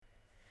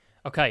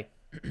Okay.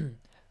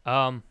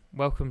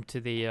 Welcome to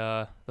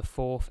the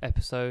fourth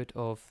episode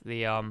of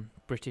the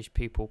British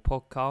People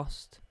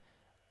podcast.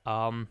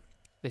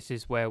 This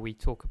is where we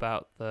talk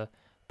about the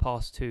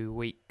past 2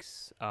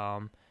 weeks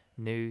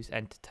news,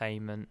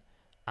 entertainment,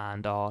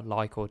 and our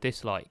like or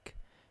dislike.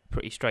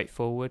 Pretty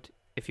straightforward.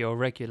 If you're a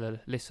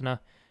regular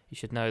listener, you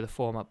should know the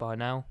format by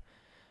now.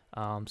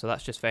 So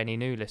that's just for any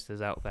new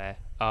listeners out there.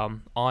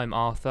 I'm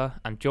Arthur,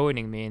 and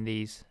joining me in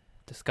these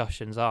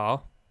discussions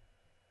are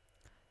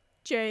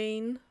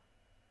Jane.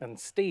 And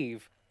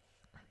Steve.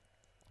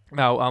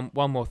 Now,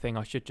 one more thing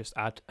I should just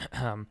add.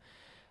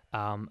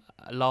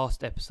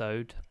 Last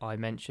episode I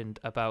mentioned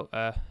about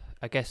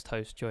a guest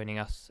host joining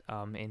us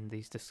in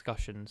these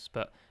discussions,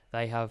 but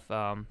they have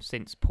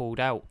since pulled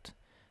out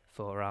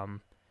for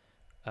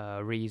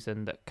a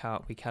reason that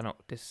we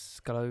cannot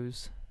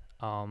disclose.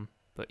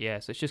 But yeah,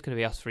 so it's just going to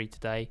be us three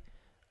today.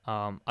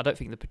 I don't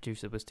think the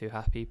producer was too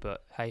happy,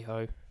 but hey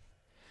ho,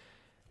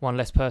 one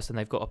less person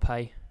they've got to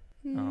pay.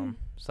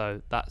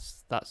 So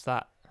that's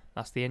that.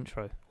 That's the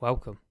intro.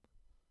 Welcome.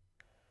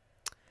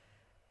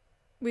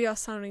 We are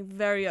sounding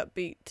very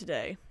upbeat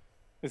today.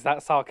 Is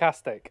that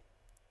sarcastic?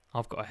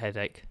 I've got a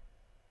headache.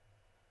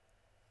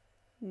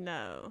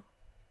 No.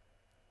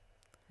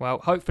 Well,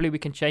 hopefully we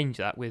can change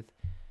that with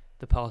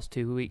the past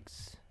 2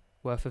 weeks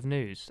worth of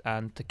news.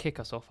 And to kick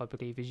us off, I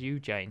believe, is you,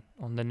 Jane,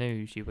 on the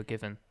news you were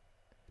given.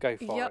 Go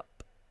for it. Yep,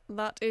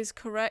 that is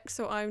correct.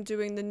 So I'm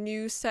doing the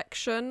news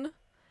section,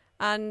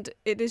 and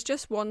it is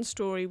just one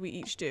story we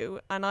each do.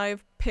 And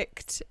I've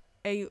picked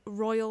a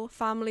royal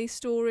family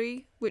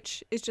story,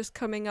 which is just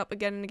coming up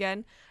again and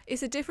again.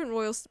 It's a different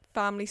royal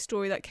family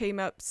story that came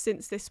up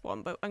since this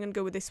one, but I'm going to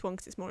go with this one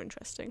because it's more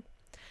interesting.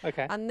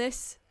 Okay. And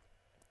this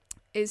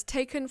is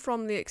taken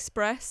from The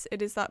Express.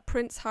 It is that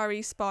Prince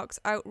Harry sparks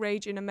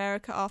outrage in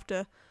America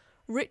after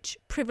rich,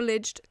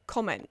 privileged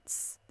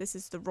comments. This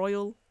is the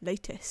royal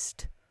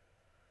latest.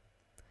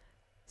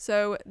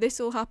 So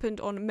this all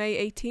happened on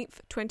May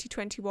 18th,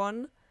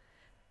 2021.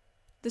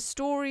 The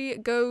story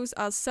goes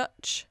as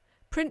such.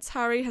 Prince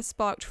Harry has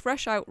sparked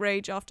fresh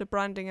outrage after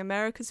branding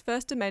America's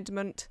First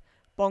Amendment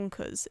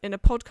bonkers in a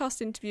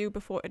podcast interview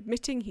before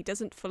admitting he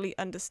doesn't fully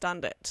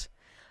understand it.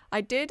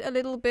 I did a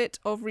little bit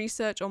of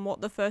research on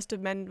what the First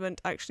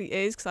Amendment actually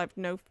is, because I have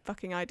no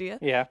fucking idea.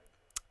 Yeah.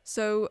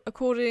 So,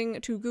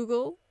 according to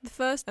Google, the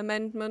First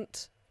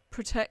Amendment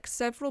protects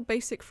several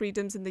basic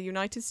freedoms in the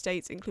United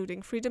States,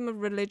 including freedom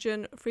of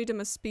religion, freedom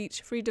of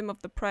speech, freedom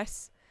of the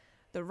press,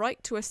 the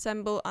right to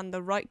assemble, and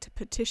the right to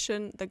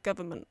petition the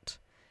government.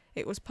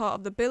 It was part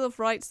of the Bill of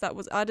Rights that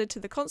was added to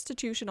the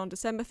Constitution on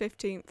December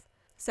 15th,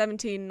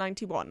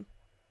 1791.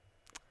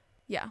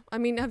 Yeah, I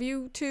mean, have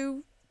you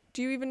two...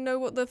 Do you even know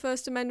what the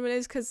First Amendment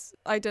is? Because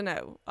I don't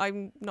know.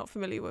 I'm not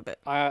familiar with it.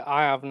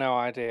 I have no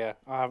idea.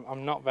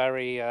 I'm not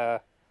very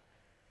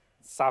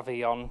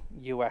savvy on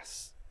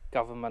US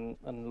government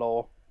and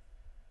law,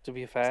 to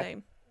be fair.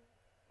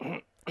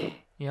 Same.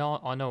 Yeah,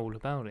 I know all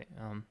about it.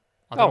 I don't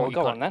Oh, know well, what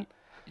go on then.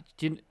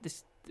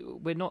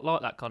 We're not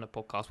like that kind of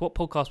podcast. What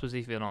podcast was he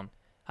even on?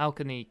 How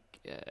can he?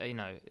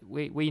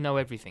 We know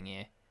everything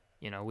here.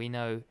 We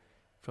know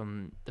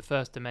from the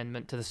First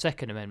Amendment to the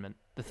Second Amendment,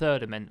 the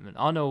Third Amendment.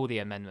 I know all the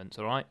amendments.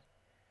 All right.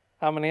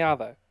 How many are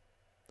there?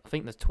 I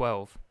think there's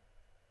 12.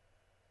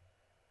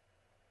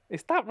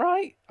 Is that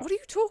right? What are you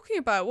talking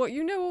about? What,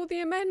 you know all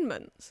the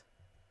amendments?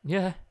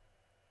 Yeah.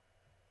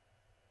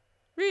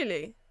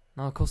 Really?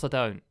 No, of course I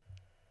don't.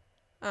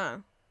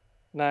 Oh,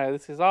 No,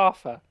 this is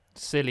Arthur.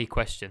 Silly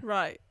question.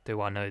 right.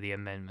 Do I know the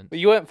amendments? But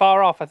you weren't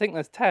far off. I think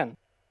there's 10.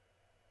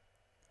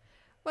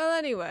 Well,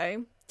 anyway,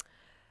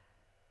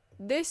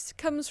 this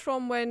comes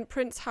from when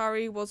Prince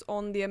Harry was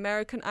on the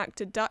American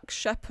actor Dax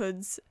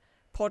Shepard's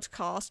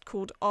podcast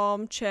called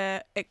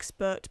Armchair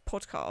Expert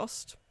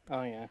Podcast.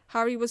 Oh, yeah.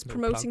 Harry was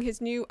Little promoting plug.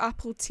 his new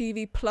Apple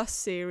TV Plus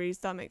series,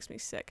 that makes me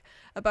sick,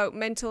 about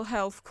mental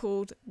health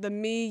called The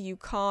Me You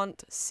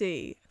Can't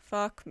See.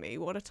 Fuck me,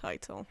 what a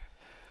title.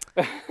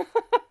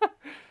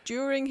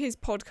 During his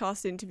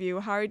podcast interview,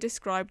 Harry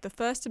described the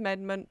First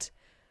Amendment,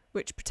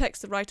 which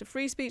protects the right of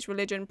free speech,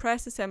 religion,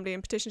 press, assembly,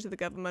 and petition to the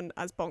government,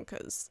 as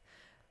bonkers.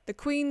 The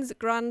Queen's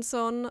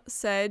grandson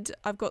said,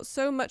 "I've got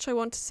so much I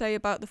want to say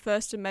about the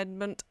First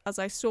Amendment as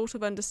I sort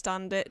of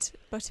understand it,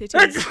 but it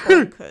is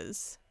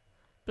bonkers."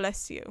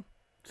 Bless you.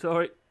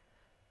 Sorry.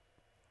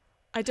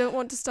 I don't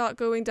want to start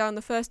going down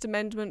the First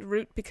Amendment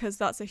route because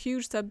that's a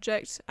huge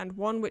subject and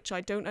one which I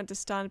don't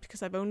understand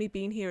because I've only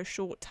been here a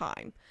short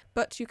time.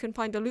 But you can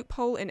find a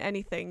loophole in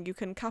anything. You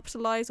can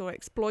capitalise or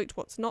exploit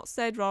what's not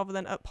said rather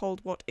than uphold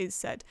what is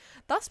said.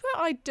 That's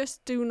where I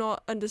just do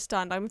not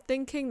understand. I'm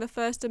thinking the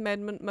First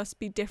Amendment must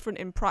be different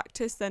in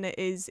practice than it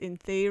is in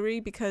theory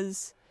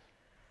because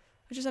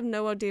I just have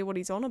no idea what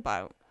he's on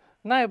about.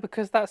 No,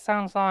 because that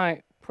sounds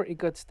like pretty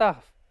good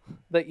stuff.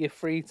 That you're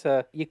free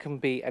to, you can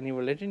be any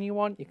religion you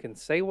want, you can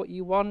say what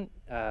you want,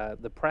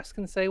 the press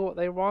can say what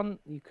they want,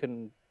 you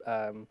can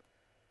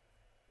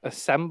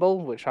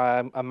assemble, which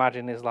I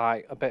imagine is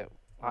like a bit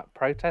like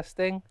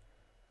protesting,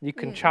 you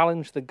can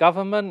challenge the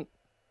government.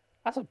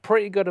 That's a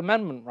pretty good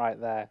amendment right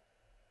there.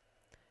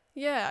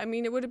 Yeah, I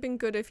mean, it would have been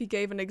good if he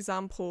gave an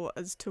example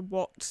as to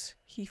what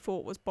he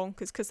thought was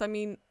bonkers. Because, I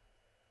mean,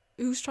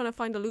 who's trying to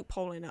find a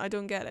loophole in it? I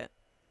don't get it.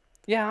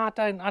 Yeah,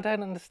 I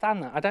don't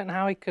understand that. I don't know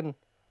how he can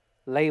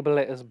label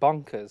it as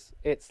bonkers.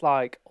 It's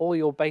like all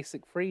your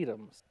basic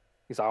freedoms.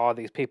 He's like, oh,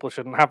 these people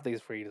shouldn't have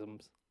these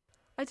freedoms.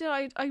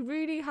 I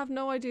really have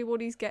no idea what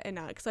he's getting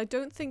at. Because I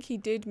don't think he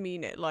did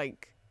mean it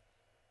like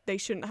they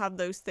shouldn't have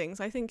those things.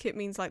 I think it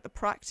means like the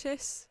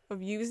practice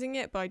of using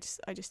it, but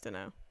I just don't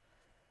know.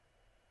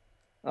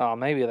 Oh,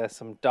 maybe there's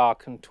some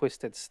dark and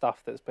twisted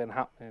stuff that's been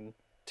happening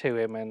to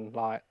him in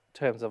like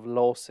terms of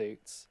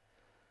lawsuits,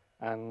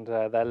 and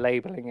they're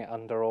labeling it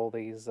under all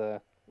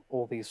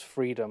these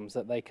freedoms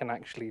that they can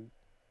actually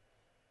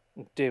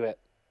do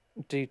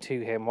to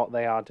him what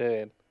they are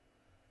doing.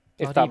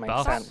 If that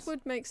makes sense. That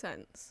would make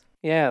sense.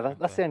 Yeah,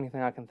 that's the only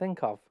thing I can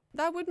think of.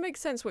 That would make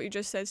sense what you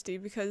just said,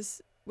 Steve,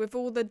 because with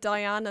all the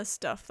Diana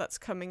stuff that's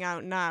coming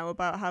out now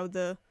about how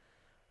the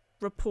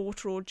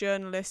reporter or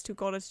journalist who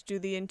got her to do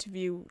the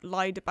interview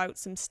lied about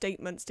some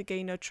statements to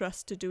gain her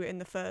trust to do it in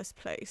the first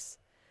place.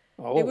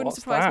 Oh, it wouldn't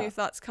surprise me that? if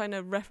that's kind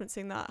of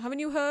referencing that. Haven't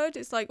you heard?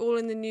 It's like all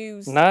in the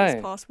news No.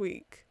 this past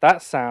week.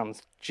 That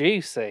sounds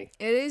juicy.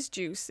 It is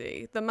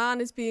juicy. The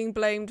man is being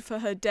blamed for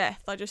her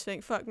death. I just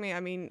think, fuck me. I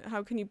mean,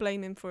 how can you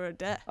blame him for her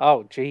death?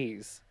 Oh,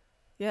 jeez.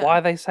 Yeah. Why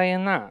are they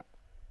saying that?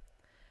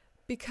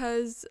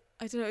 Because,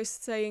 I don't know, it's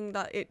saying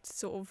that it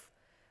sort of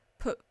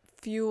put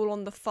fuel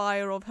on the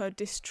fire of her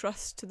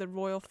distrust to the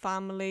royal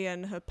family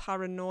and her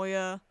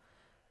paranoia.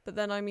 But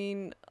then, I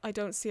mean, I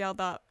don't see how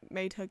that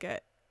made her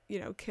get,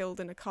 killed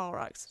in a car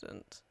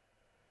accident.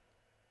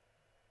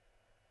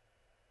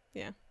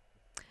 Yeah.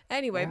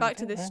 Anyway, Yeah, back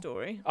to this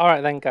story. All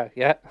right, then go.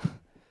 Yeah.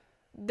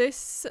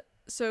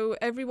 So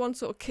everyone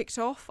sort of kicked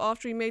off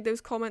after he made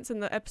those comments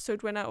and the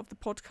episode went out of the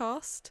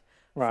podcast.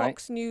 Right.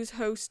 Fox News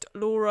host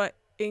Laura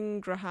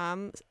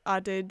Ingraham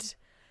added,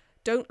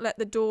 "Don't let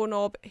the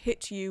doorknob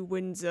hit you,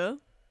 Windsor."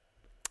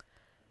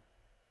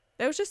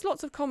 There was just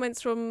lots of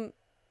comments from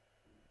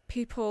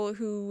people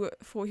who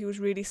thought he was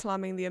really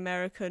slamming the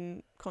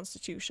American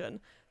Constitution.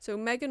 So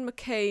Meghan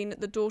McCain,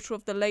 the daughter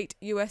of the late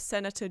US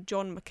Senator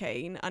John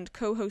McCain and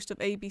co-host of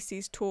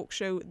ABC's talk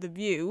show The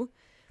View,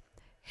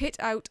 hit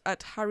out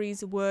at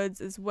Harry's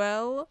words as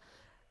well.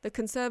 The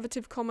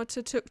Conservative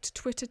commenter took to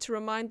Twitter to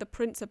remind the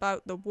Prince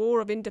about the War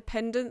of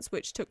Independence,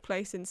 which took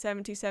place in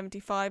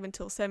 1775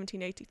 until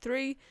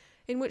 1783,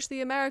 in which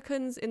the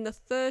Americans in the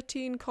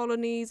 13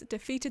 colonies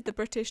defeated the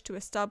British to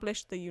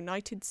establish the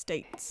United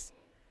States.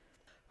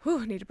 Whew,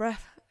 I need a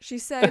breath. She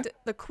said,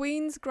 "The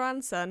Queen's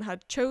grandson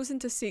had chosen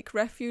to seek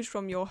refuge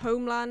from your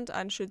homeland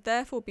and should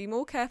therefore be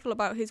more careful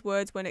about his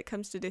words when it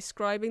comes to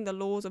describing the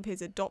laws of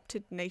his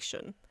adopted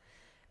nation."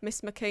 Miss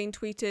McCain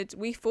tweeted,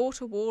 "We fought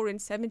a war in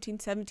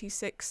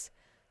 1776,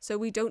 so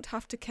we don't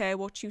have to care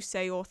what you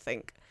say or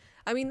think."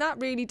 I mean,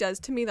 that really does,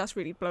 to me, that's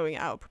really blowing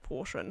it out of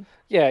proportion.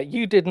 Yeah,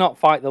 you did not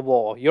fight the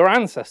war. Your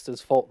ancestors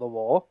fought the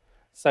war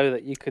so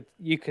that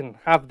you can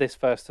have this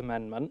First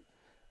Amendment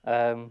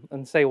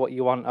and say what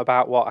you want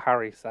about what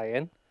Harry's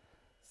saying.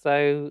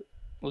 So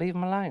leave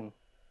him alone.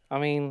 I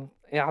mean,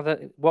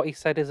 what he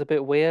said is a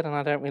bit weird and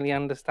I don't really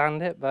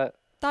understand it, but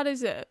That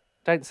is it.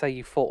 don't say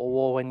you fought a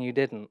war when you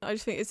didn't. I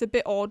just think it's a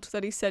bit odd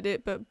that he said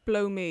it, but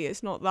blow me,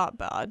 it's not that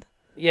bad.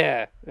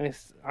 Yeah,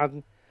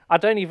 I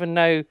don't even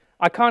know.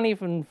 I can't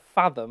even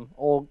fathom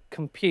or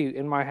compute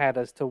in my head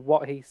as to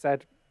what he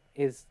said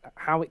is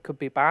how it could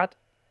be bad.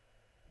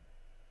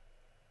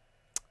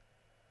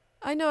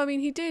 I know, I mean,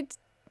 he did,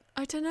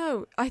 I don't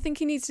know. I think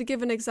he needs to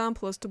give an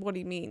example as to what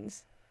he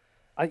means.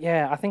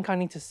 Yeah, I think I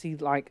need to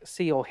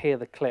see or hear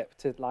the clip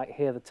to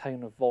hear the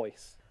tone of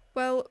voice.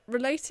 Well,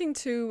 relating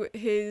to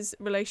his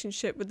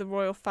relationship with the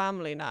royal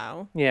family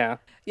now. Yeah.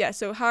 Yeah,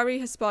 so Harry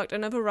has sparked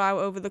another row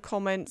over the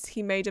comments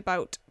he made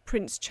about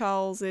Prince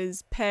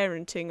Charles's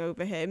parenting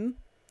over him.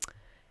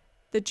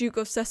 The Duke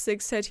of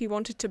Sussex said he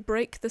wanted to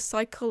break the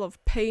cycle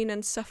of pain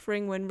and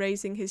suffering when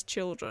raising his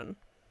children.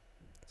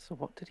 So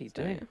what did he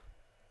do?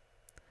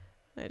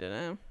 I don't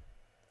know.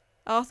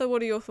 Arthur,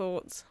 what are your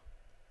thoughts?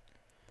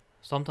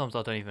 Sometimes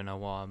I don't even know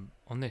why I'm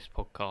on this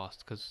podcast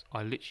because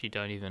I literally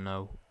don't even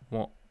know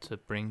what to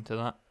bring to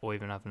that or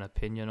even have an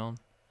opinion on.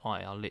 I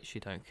literally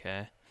don't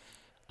care.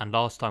 And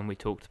last time we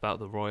talked about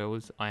the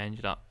royals, I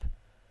ended up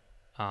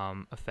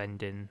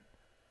offending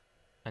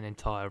an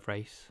entire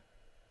race.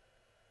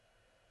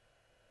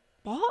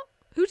 What?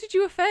 Who did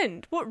you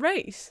offend? What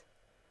race?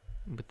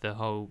 With the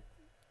whole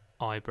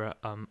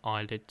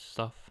eyelid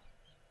stuff.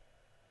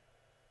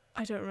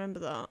 I don't remember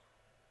that.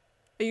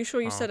 Are you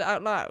sure you Oh. said it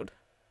out loud?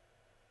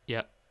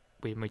 Yep.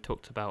 We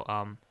talked about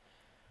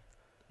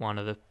one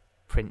of the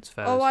Prince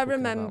fellas. Oh, I talking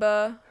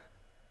remember.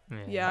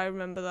 about- Yeah, I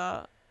remember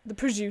that. The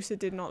producer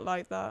did not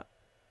like that.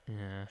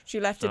 Yeah. She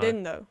left it So-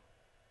 in though.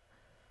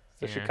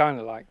 So she Yeah. kind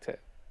of liked it.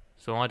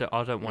 So I don't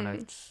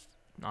want to.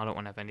 I don't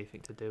want to have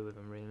anything to do with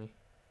them really.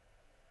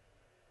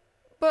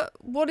 But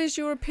what is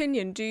your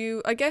opinion? Do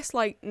you, I guess,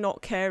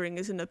 not caring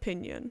is an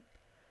opinion.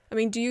 I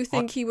mean, do you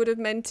think he would have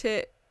meant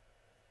it,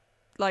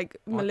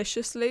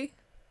 maliciously?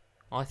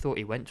 I thought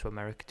he went to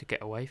America to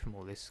get away from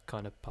all this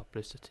kind of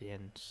publicity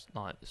and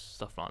like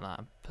stuff like that,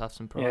 and have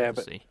some Yeah,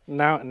 but privacy.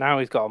 now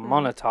he's got to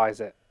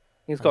monetize it.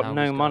 He's And got now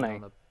no he's going money.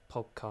 on a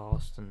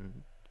podcast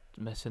and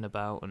messing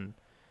about and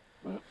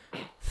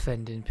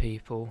offending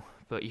people.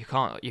 But you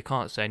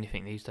can't say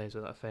anything these days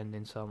without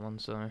offending someone.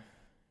 So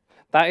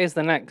That is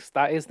the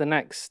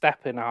next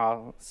step in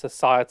our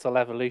societal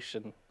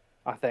evolution.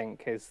 I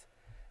think is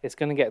it's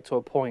going to get to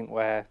a point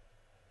where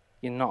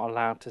you're not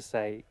allowed to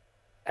say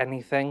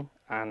anything,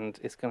 and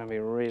it's going to be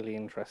really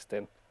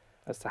interesting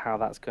as to how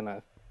that's going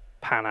to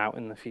pan out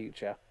in the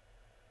future.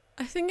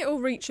 I think it will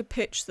reach a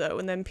pitch though,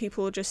 and then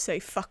people will just say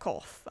fuck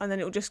off, and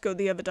then it will just go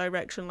the other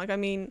direction. Like, I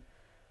mean,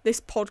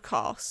 this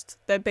podcast,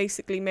 they're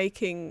basically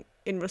making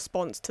in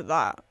response to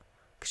that,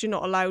 because you're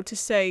not allowed to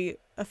say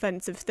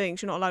offensive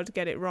things. You're not allowed to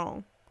get it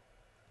wrong.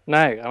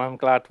 No, and I'm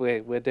glad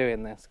we're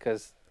doing this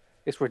because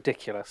it's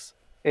ridiculous.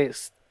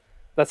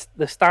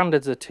 The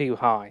standards are too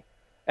high.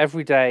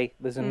 Every day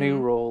there's a new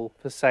rule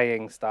for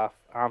saying stuff.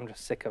 I'm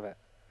just sick of it.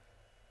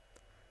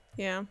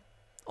 Yeah.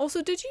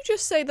 Also, did you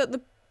just say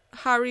that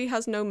Harry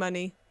has no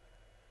money?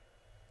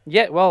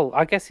 Yeah, well,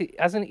 I guess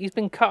he's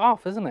been cut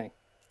off, hasn't he?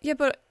 Yeah,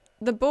 but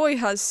the boy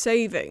has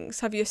savings.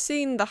 Have you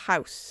seen the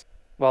house?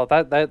 Well,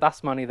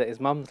 that's money that his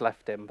mum's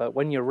left him. But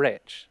when you're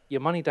rich,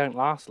 your money don't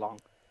last long.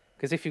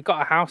 Because if you've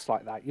got a house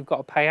like that, you've got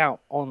to pay out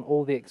on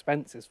all the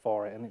expenses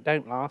for it, and it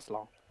don't last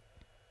long.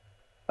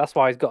 That's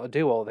why he's got to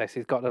do all this.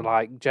 He's got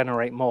to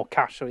generate more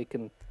cash so he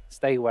can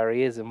stay where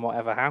he is in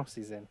whatever house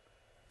he's in.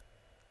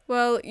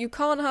 Well, you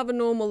can't have a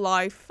normal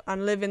life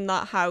and live in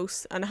that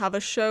house and have a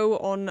show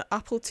on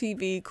Apple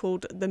TV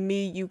called The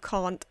Me You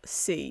Can't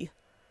See.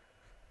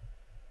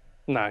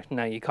 No,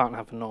 you can't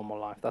have a normal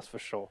life, that's for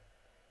sure.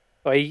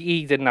 Well,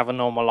 he didn't have a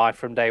normal life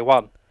from day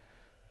one.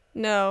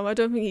 No, I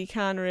don't think he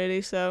can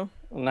really, so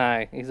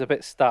No, he's a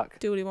bit stuck.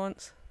 do what he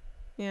wants.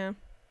 Yeah.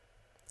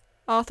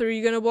 Arthur, are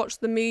you going to watch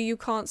The Me You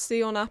Can't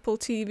See on Apple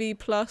TV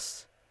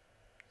Plus?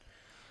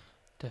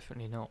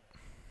 definitely not.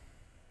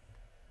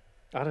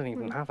 I don't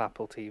even have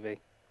Apple TV.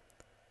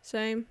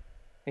 Same.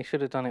 He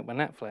should have done it with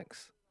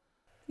Netflix.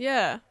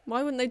 Yeah,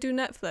 why wouldn't they do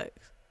Netflix?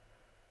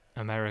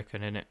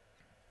 American, innit?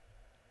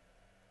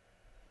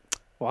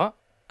 What?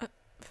 I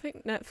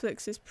think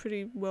Netflix is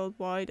pretty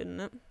worldwide, isn't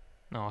it?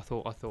 No, I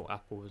thought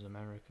Apple was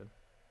American.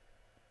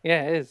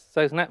 Yeah, it is.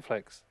 So is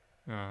Netflix.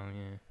 Oh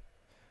yeah.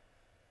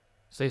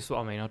 So this is what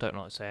I mean. I don't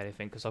like to say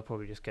anything because I'll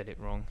probably just get it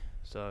wrong.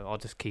 So I'll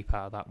just keep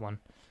out of that one.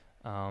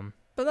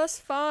 But that's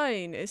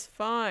fine. It's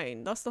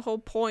fine. That's the whole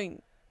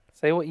point.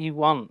 Say what you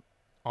want.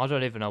 I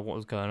don't even know what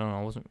was going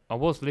on. I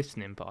was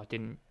listening, but I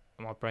didn't.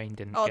 My brain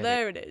didn't. Oh, get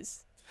there it. it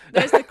is.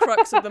 There's the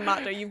crux of the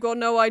matter. You've got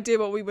no idea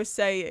what we were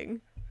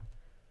saying.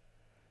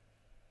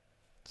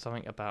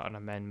 Something about an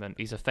amendment.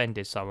 He's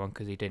offended someone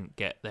because he didn't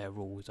get their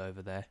rules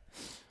over there.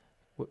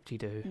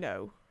 Whoop-de-doo.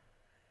 No.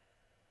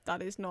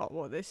 That is not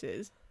what this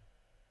is.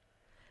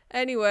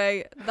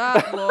 Anyway,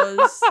 that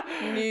was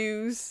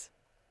news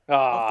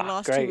of the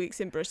last 2 weeks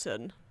in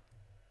Britain.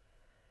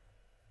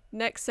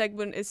 Next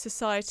segment is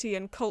society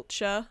and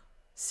culture.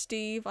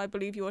 Steve, I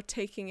believe you are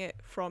taking it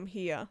from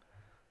here.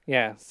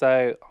 Yeah,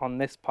 so on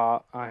this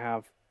part,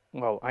 I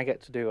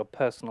get to do a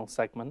personal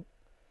segment.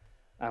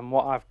 And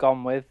what I've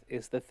gone with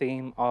is the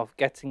theme of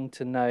getting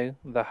to know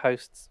the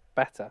hosts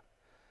better.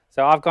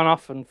 So I've gone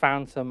off and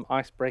found some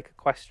icebreaker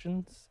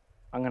questions.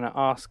 I'm going to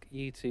ask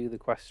you two the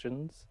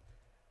questions.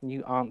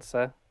 You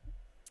answer,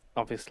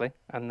 obviously.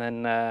 And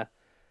then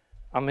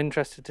I'm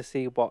interested to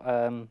see what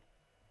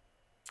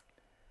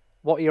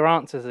your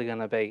answers are going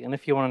to be. And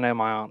if you want to know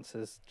my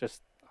answers,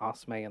 just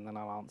ask me and then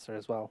I'll answer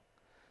as well.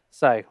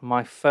 So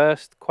my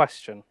first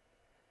question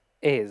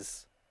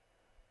is,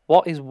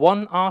 what is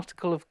one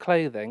article of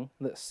clothing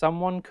that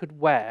someone could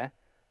wear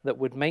that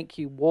would make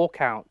you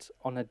walk out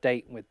on a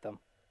date with them?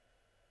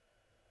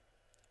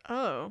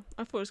 Oh,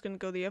 I thought it was going to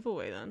go the other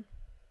way then.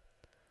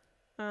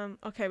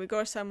 Okay, we got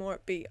to sound more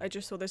upbeat. I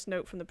just saw this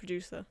note from the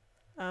producer.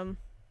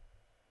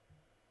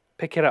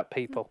 Pick it up,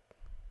 people.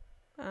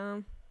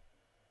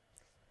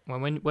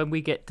 When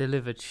we get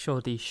delivered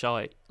shoddy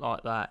shite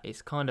like that,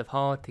 it's kind of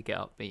hard to get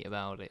upbeat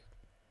about it.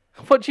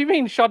 What do you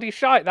mean, shoddy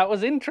shite? That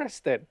was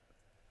interesting.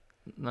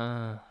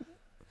 Nah.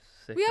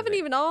 We haven't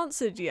even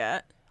answered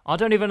yet. I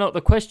don't even know what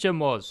the question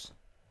was.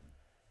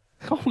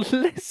 Oh,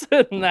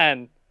 listen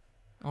then.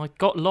 I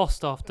got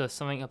lost after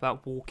something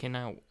about walking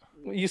out.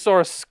 You saw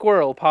a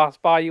squirrel pass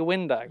by your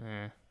window.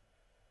 Yeah.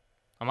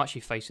 I'm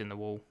actually facing the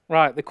wall.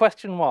 Right, the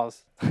question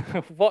was,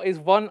 what is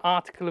one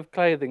article of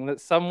clothing that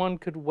someone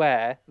could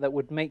wear that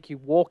would make you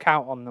walk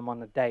out on them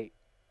on a date?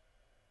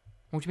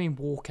 What do you mean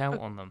walk out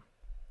on them?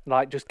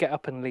 Like, just get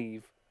up and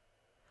leave.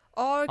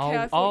 Oh, okay,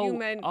 I thought you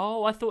meant...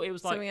 Oh, I thought it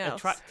was like something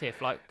else.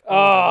 attractive. Like,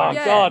 Oh,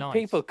 yeah. God, nice.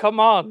 people, come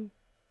on.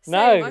 Same,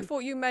 No. I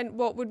thought you meant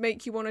what would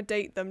make you want to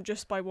date them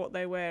just by what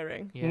they're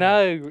wearing. Yeah.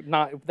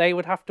 No, they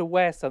would have to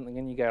wear something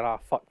and you go,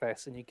 oh, fuck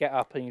this. And you get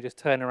up and you just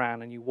turn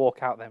around and you walk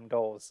out them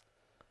doors.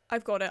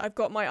 I've got it. I've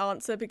got my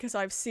answer because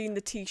I've seen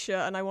the t-shirt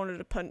and I wanted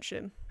to punch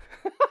him.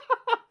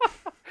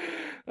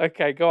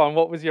 Okay, go on.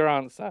 What was your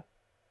answer?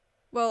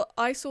 Well,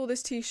 I saw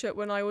this t-shirt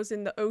when I was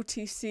in the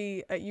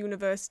OTC at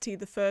university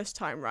the first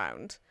time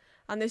round,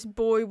 and this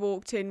boy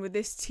walked in with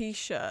this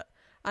t-shirt,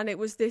 and it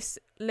was this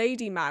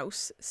lady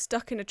mouse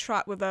stuck in a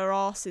trap with her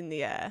arse in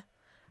the air,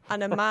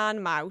 and a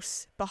man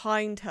mouse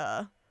behind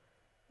her,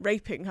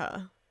 raping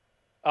her.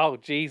 Oh,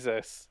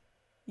 Jesus.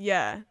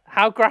 Yeah.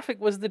 How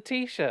graphic was the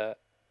t-shirt?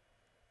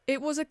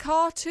 It was a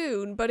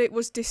cartoon, but it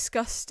was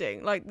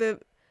disgusting. Like, the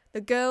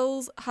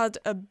girls had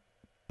a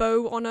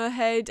bow on her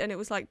head, and it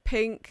was like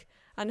pink,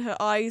 and her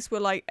eyes were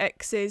like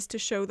X's to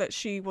show that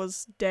she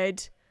was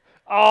dead.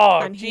 Oh,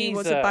 and Jesus. he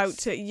was about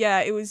to...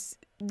 Yeah, it was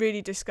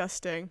really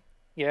disgusting.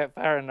 Yeah,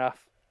 fair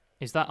enough.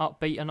 Is that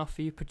upbeat enough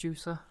for you,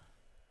 producer?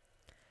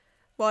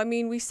 Well, I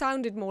mean, we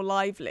sounded more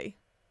lively.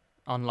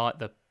 Unlike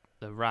the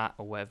rat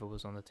or whatever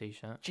was on the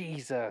t-shirt.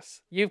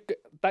 Jesus. You've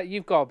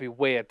got to be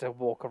weird to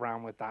walk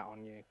around with that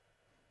on you.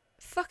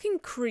 Fucking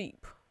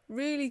creep.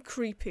 Really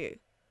creepy.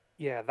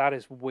 Yeah, that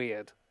is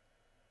weird.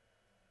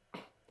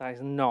 That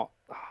is not...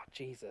 Oh,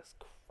 Jesus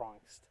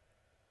Christ.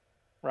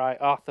 Right,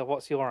 Arthur,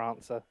 what's your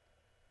answer?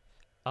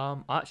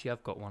 Actually,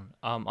 I've got one.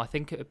 I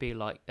think it would be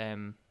like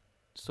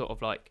sort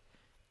of like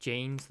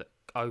jeans that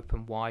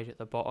open wide at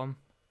the bottom.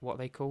 What are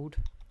they called?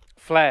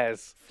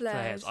 Flares.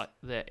 Flares.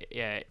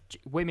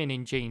 Women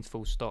in jeans,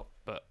 full stop.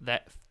 But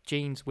that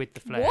jeans with the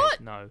flares,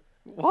 What? no.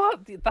 What?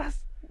 That's...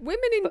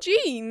 Women in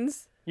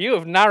jeans? You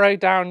have narrowed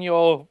down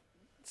your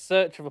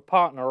search of a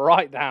partner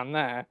right down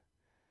there.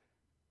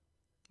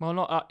 Well,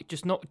 not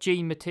just not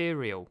jean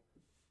material.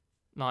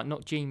 Like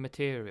not jean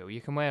material. You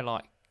can wear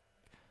like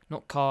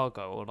not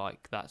cargo or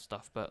like that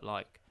stuff, but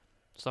like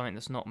something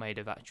that's not made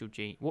of actual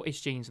jean. What is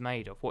jeans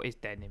made of? What is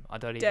denim? I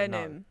don't even know.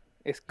 Denim.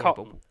 It's Yeah,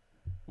 cotton. but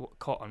what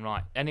cotton,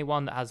 right?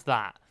 Anyone that has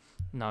that,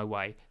 no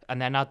way.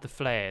 And then add the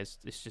flares.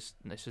 It's just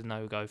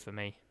no go for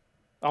me.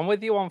 I'm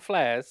with you on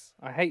flares.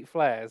 I hate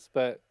flares,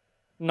 but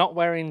not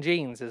wearing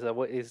jeans is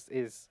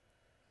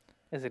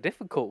a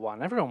difficult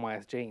one. Everyone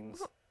wears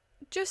jeans.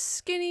 Just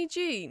skinny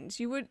jeans.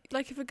 You would,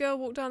 like, if a girl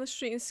walked down the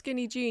street in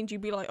skinny jeans,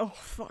 you'd be like, oh,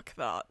 fuck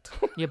that.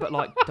 Yeah, but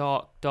like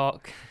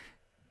dark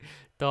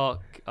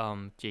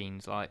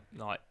jeans, like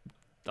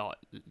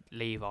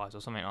Levi's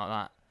or something like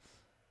that.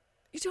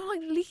 You don't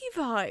like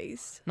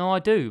Levi's? No, I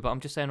do, but I'm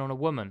just saying on a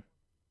woman.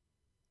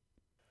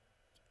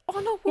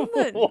 On a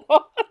woman?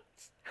 What?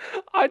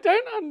 I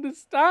don't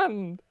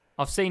understand.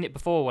 I've seen it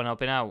before when I've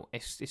been out.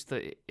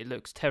 It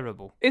looks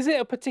terrible. Is it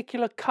a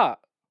particular cut?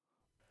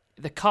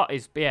 The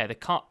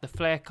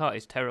flare cut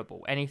is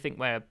terrible. Anything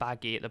where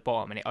baggy at the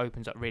bottom and it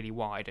opens up really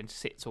wide and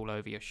sits all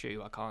over your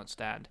shoe, I can't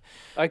stand.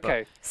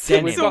 Okay,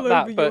 Denim. we've Sits all got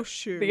that. over But your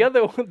shoe.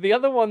 the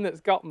other one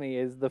that's got me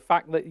is the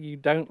fact that you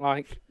don't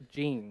like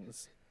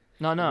jeans.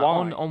 No,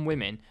 Why? on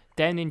women,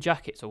 denim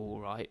jackets are all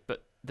right,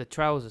 but the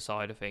trouser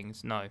side of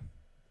things, no.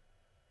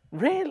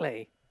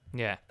 Really?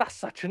 Yeah. That's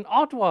such an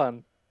odd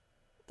one.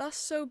 That's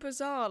so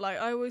bizarre. Like,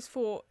 I always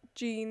thought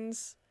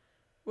jeans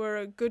were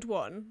a good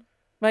one.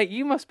 Mate,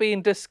 you must be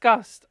in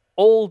disgust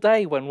all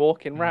day when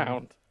walking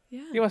round.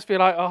 Yeah. You must be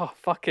like, oh,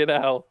 fucking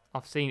hell.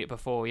 I've seen it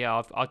before.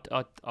 Yeah,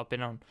 I've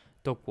been on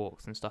dog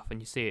walks and stuff, and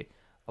you see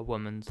a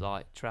woman's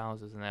like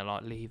trousers, and they're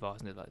like Levi's,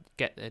 and they're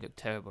like they look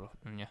terrible,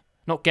 and yeah,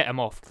 not get them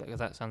off because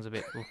that sounds a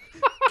bit. Well,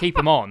 keep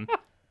them on,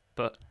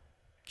 but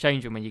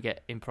change them when you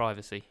get in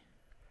privacy.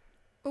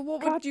 But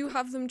what would you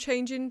have them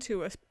change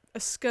into? A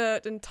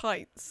skirt and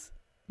tights?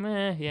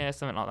 Yeah,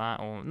 something like that,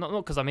 or not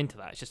because I'm into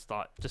that. It's just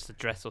like just a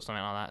dress or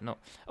something like that.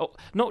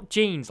 Not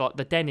jeans like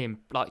the denim,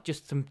 like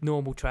just some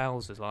normal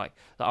trousers like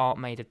that aren't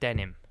made of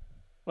denim.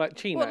 Like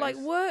chinos. What, like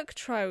work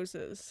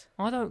trousers?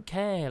 I don't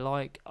care.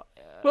 Like,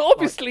 Well,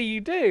 obviously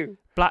you do.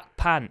 black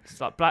pants,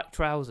 like black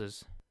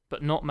trousers,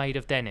 but not made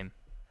of denim.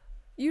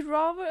 You'd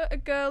rather a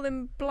girl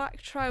in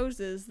black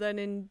trousers than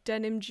in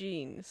denim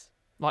jeans?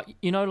 Like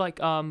like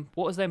what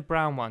was them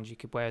brown ones you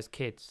could wear as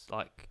kids?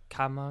 Like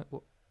camo.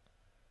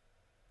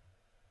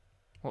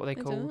 What were they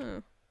I called? don't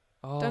know.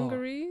 Oh.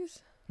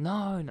 Dungarees?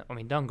 No. I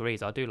mean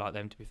dungarees. I do like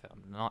them to be fair.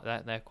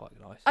 They're quite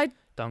nice.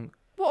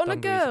 What, on a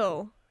Dungarees are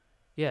girl?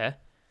 Yeah.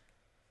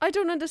 I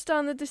don't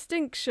understand the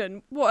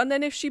distinction. What, and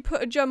then if she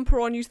put a jumper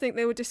on, you think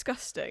they were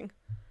disgusting?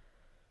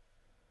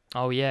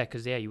 Oh yeah,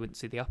 because you wouldn't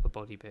see the upper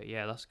body bit.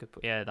 Yeah, that's good.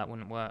 Yeah, that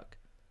wouldn't work.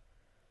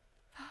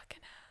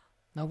 Fucking hell.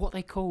 No, what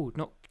they called?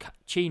 Not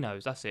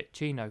chinos. That's it.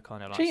 Chino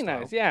kind of like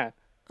Chinos, style. yeah.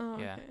 Oh,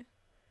 Yeah. okay.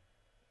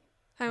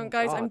 Hang on, Oh,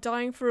 guys. I'm God.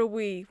 dying for a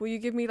wee. Will you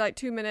give me like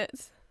 2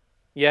 minutes?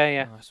 Yeah,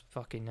 yeah. Oh, that's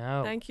fucking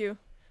hell. Thank you.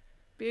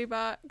 Be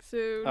back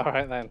soon. All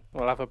right, then.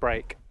 We'll have a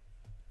break.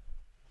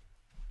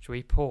 Should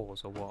we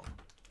pause or what?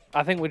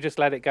 I think we just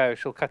let it go.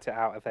 She'll cut it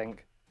out, I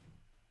think.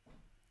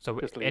 So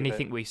Just leave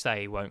anything it. we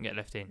say won't get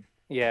left in.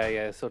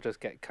 Yeah, she'll just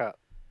get cut.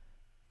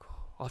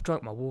 I've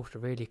drunk my water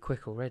really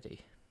quick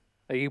already.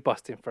 Are you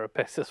busting for a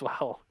piss as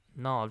well?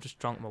 No, I've just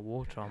drunk my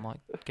water. I might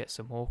get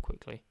some more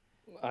quickly.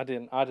 I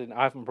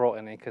haven't brought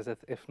any because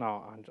if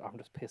not, I'm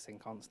just pissing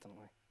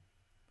constantly.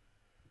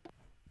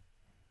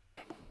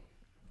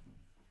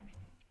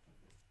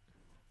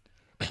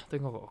 I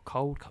think I've got a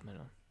cold coming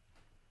on.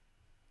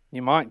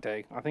 You might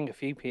do. I think a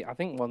few people. I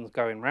think one's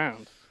going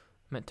round.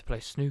 Meant to play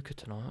snooker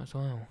tonight as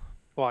well.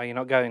 Why, you're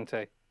not going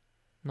to?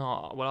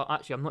 No, well,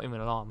 actually, I'm not even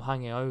gonna lie.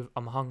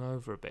 I'm hung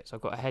over a bit, so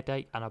I've got a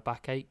headache and a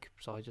backache.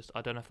 So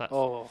I don't know if that's.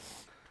 Oh,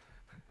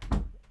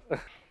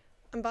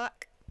 I'm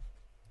back.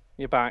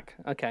 you're back.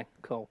 Okay,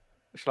 cool.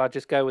 Shall I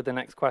just go with the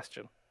next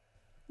question?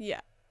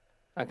 Yeah.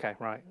 Okay,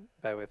 right.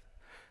 Bear with.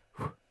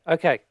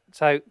 Okay,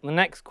 so the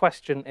next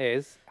question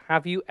is,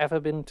 have you ever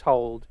been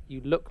told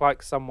you look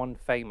like someone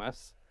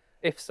famous?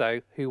 If so,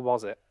 who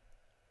was it?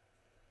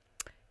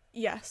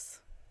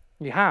 Yes.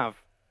 You have?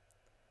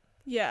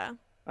 Yeah.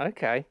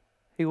 Okay.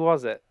 Who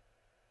was it?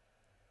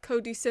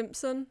 Cody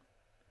Simpson.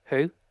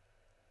 Who?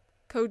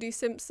 Cody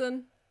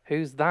Simpson.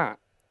 Who's that?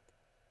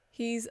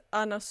 He's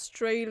an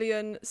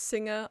Australian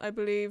singer, I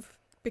believe.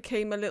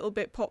 Became a little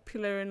bit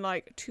popular in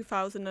like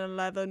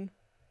 2011.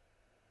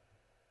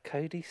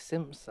 Cody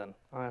Simpson.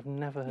 I've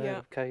never heard Yeah.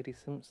 of Cody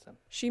Simpson.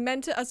 She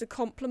meant it as a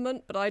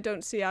compliment, but I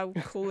don't see how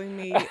calling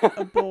me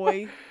a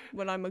boy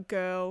when I'm a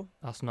girl.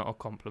 That's not a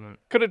compliment.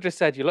 Could have just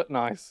said you look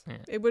nice.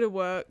 It would have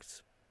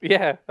worked.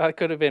 Yeah, that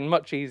could have been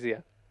much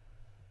easier.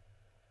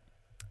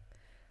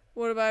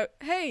 What about,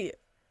 hey,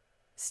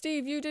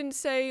 Steve, you didn't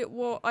say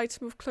what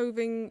item of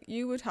clothing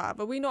you would have.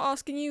 Are we not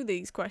asking you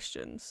these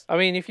questions? I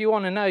mean, if you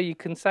want to know, you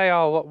can say,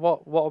 "Oh,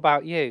 what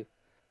about you?"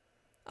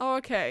 Oh,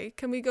 okay.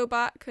 Can we go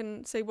back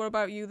and say, what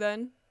about you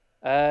then?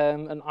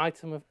 An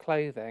item of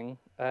clothing.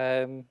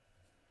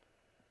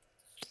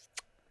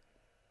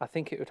 I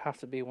think it would have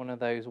to be one of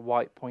those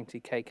white pointy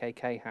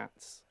KKK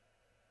hats.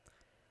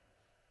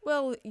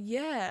 Well,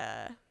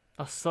 yeah.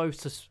 That's so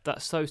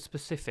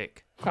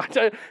specific. I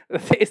don't.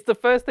 It's the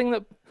first thing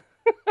that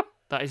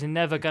That is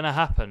never gonna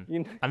happen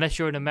you unless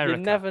you're in America.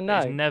 never know.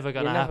 It's never you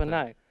gonna never happen.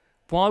 know.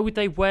 Why would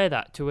they wear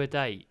that to a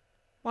date?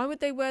 Why would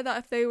they wear that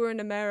if they were in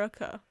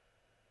America?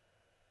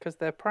 Because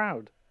they're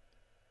proud.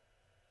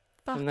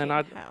 Fucking then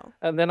I'd- hell.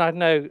 And then I'd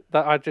know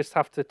that I'd just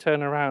have to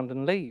turn around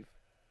and leave.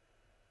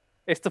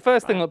 It's the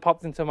first thing Right. that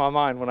popped into my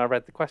mind when I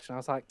read the question. I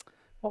was like,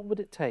 what would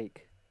it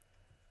take?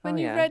 When Oh,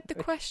 you yeah. read the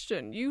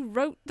question, you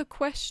wrote the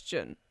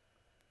question.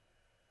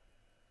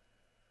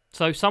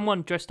 So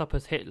someone dressed up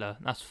as Hitler,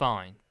 that's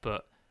fine,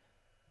 but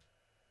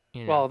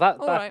you know, Well, that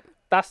All right.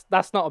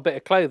 that's not a bit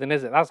of clothing,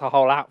 is it? That's a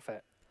whole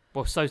outfit.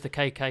 well, so's the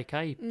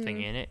KKK thing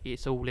Mm. in it.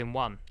 It's all in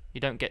one.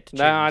 You don't get to choose.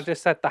 No, I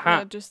just said the Yeah,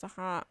 hat. just a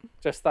hat.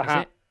 Just the Is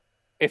hat.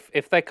 it?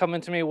 If they come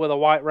into me with a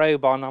white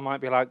robe on, I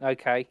might be like,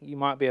 okay, you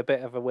might be a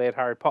bit of a weird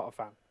Harry Potter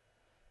fan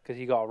because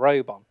you got a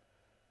robe on.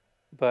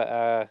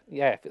 But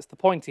yeah, if it's the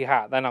pointy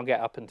hat, then I'll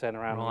get up and turn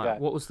around Right. and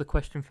go. What was the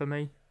question for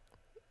me?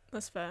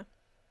 That's fair.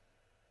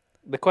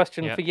 The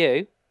question Yeah. for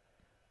you: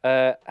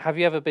 have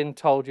you ever been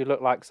told you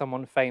look like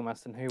someone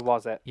famous, and who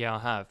was it? Yeah, I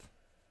have.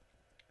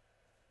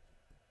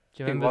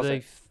 Do you Who remember was the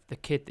it? the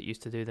kid that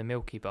used to do the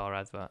Milky Bar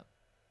advert?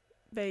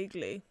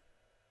 Vaguely.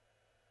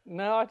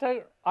 No, I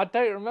don't. I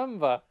don't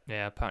remember.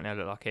 Yeah, apparently I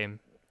look like him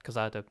because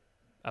I had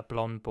a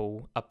blonde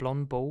bald.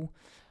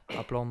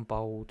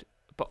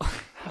 But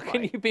How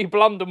can you be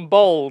blonde and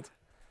bald?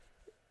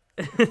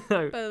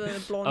 Better than a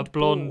blonde a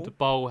blonde ball.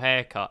 bowl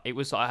haircut. It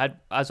was I had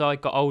as I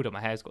got older, my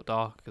hair's got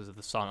darker because of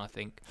the sun, I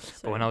think.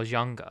 But when I was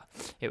younger,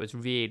 it was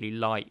really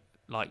light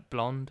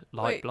blonde,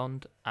 Wait.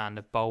 blonde, and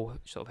a bowl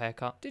sort of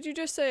haircut. Did you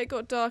just say it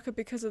got darker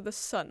because of the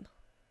sun?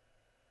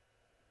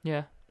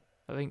 Yeah,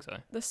 I think so.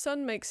 The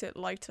sun makes it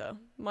lighter.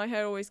 My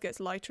hair always gets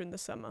lighter in the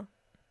summer.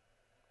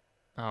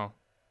 Oh,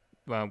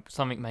 well,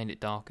 something made it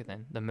darker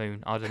then. The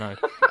moon, I don't know,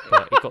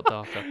 but it got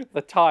darker.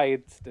 The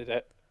tides did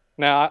it.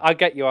 No, I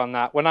get you on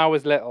that. When I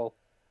was little,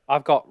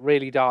 I've got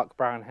really dark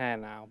brown hair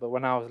now, but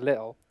when I was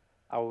little,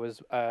 I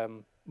was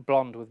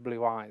blonde with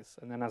blue eyes,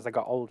 and then as I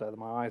got older,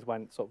 my eyes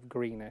went sort of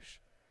greenish,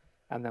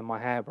 and then my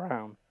hair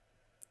brown.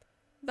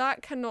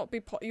 That cannot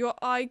be your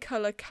eye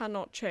colour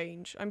cannot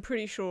change. I'm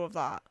pretty sure of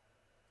that.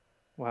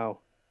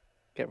 Well,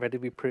 get ready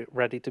to be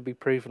ready to be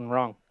proven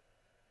wrong.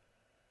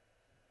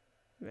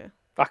 Yeah.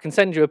 I can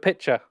send you a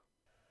picture.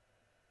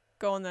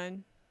 Go on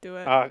then. Do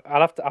it.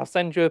 I'll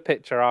send you a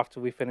picture after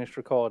we finish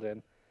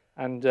recording,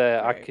 and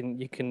Great.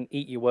 you can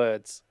eat your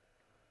words.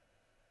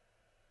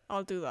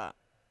 I'll do that.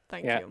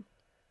 Thank Yeah. you.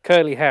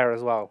 Curly hair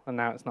as well, and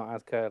now it's not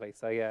as curly.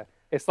 So yeah,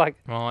 it's like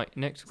Right,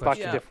 next it's like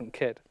question. a Yeah. different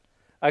kid.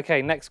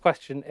 Okay, next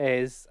question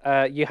is: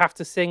 you have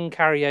to sing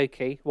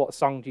karaoke. What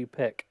song do you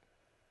pick?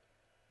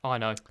 I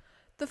know.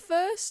 The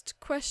first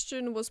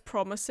question was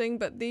promising,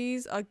 but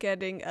these are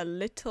getting a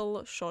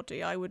little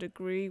shoddy. I would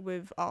agree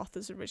with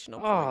Arthur's original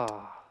point.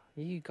 Oh,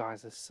 you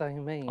guys are so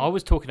mean. I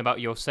was talking about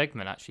your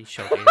segment actually,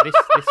 Shoddy. This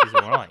is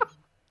all right.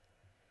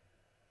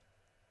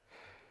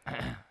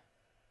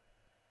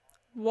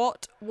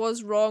 What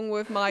was wrong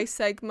with my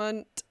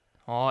segment?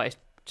 Oh, it's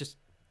just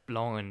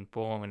long and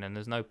boring, and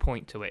there's no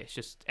point to it. It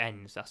just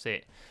ends. That's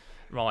it.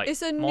 Right.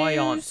 It's a my news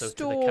answer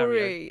to the karaoke.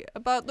 story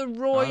about the don't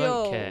care.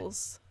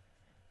 royals.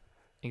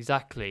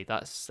 Exactly.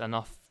 That's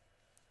enough.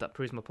 That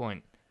proves my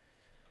point.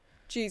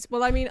 Jeez.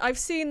 Well, I mean, I've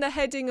seen the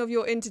heading of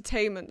your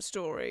entertainment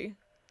story,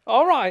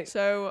 All right.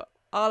 so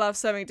I'll have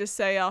something to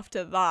say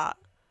after that.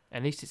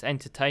 At least it's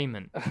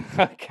entertainment.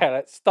 Okay,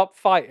 let's stop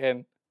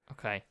fighting.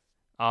 Okay.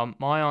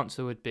 My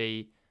answer would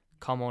be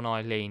Come On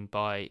Eileen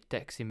by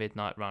Dexy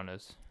Midnight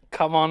Runners.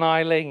 Come On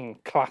Eileen,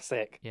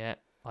 classic. Yeah,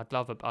 I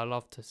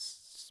love to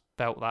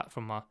spelt that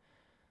from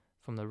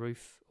the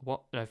roof.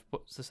 What? No,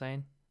 what's the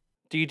saying?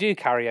 Do you do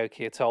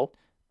karaoke at all?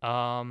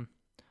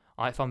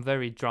 If I'm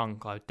very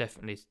drunk, I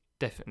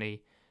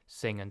definitely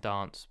sing and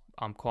dance.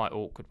 I'm quite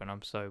awkward when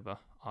I'm sober.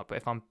 But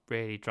if I'm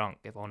really drunk,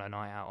 if on a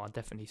night out, I'll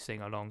definitely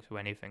sing along to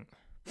anything.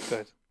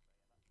 Good.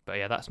 But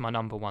yeah, that's my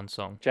number one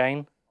song.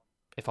 Jane?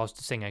 If I was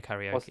to sing a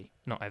karaoke,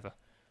 not ever.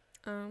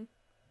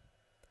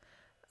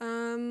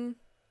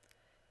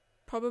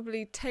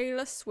 Probably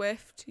Taylor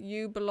Swift,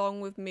 You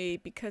Belong With Me,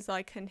 because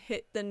I can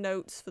hit the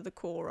notes for the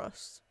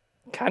chorus.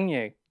 Can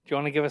you? Do you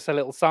want to give us a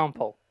little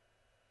sample?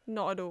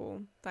 Not at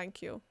all,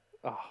 thank you.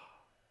 Oh.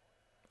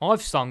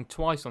 I've sung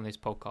twice on this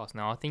podcast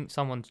now. I think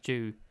someone's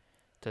due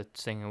to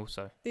sing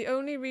also. The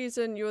only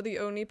reason you're the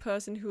only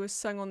person who has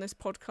sung on this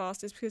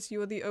podcast is because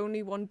you're the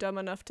only one dumb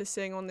enough to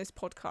sing on this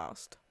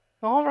podcast.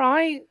 All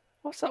right.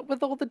 What's up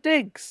with all the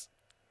digs?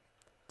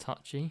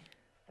 Touchy.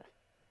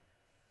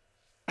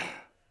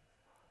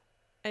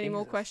 Any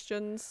more Jesus.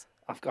 questions?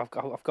 I've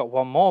got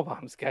one more, but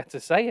I'm scared to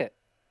say it.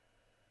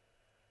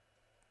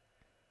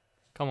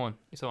 Come on,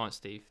 it's alright,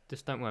 Steve.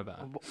 Just don't worry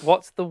about it.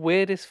 What's the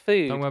weirdest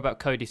food? Don't worry about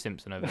Cody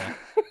Simpson over there.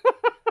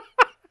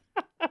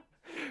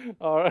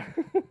 All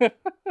right.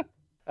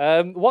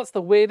 What's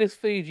the weirdest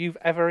food you've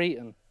ever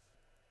eaten?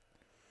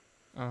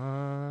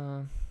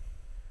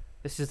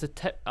 This is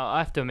I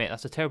have to admit,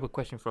 that's a terrible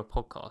question for a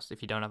podcast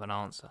if you don't have an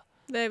answer.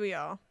 There we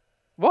are.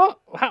 What?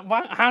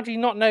 How do you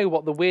not know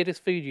what the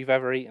weirdest food you've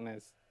ever eaten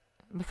is?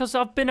 Because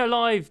I've been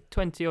alive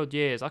 20 odd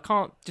years. I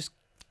can't just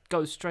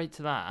go straight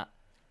to that.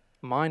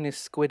 Mine is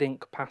squid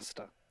ink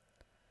pasta.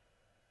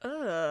 Do you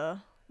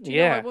know,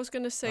 Yeah. I was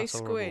going to say That's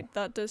squid.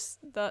 horrible.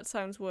 That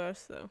sounds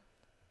worse, though.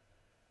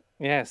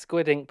 Yeah,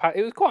 squid ink pasta.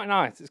 It was quite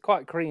nice. It's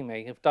quite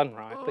creamy if done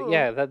right. But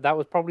yeah, that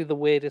was probably the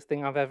weirdest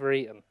thing I've ever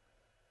eaten.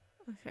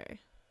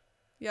 Okay.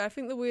 Yeah, I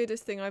think the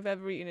weirdest thing I've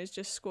ever eaten is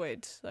just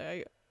squid.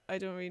 Like, I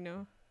don't really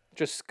know.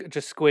 Just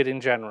squid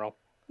in general.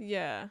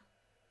 Yeah.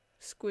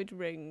 Squid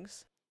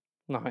rings.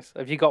 Nice.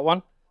 Have you got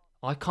one?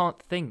 I can't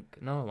think.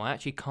 No, I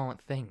actually can't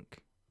think.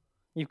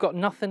 You've got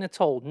nothing at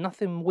all,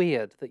 nothing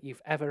weird that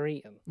you've ever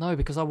eaten. No,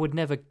 because I would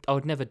never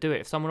do it.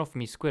 If someone offered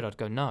me squid, I'd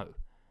go no.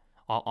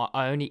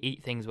 I only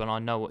eat things when I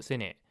know what's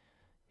in it.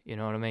 You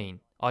know what I mean?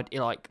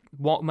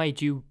 What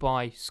made you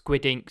buy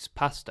Squid Ink's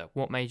pasta?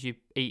 What made you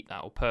eat that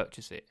or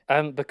purchase it?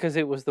 Because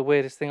it was the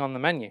weirdest thing on the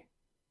menu.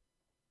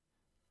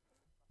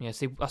 Yeah,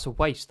 see, that's a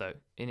waste though.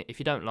 If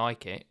you don't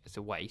like it, it's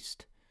a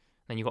waste.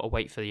 Then you've got to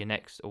wait for your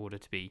next order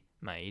to be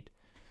made.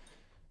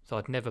 So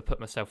I'd never put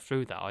myself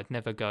through that. I'd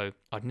never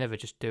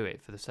just do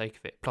it for the sake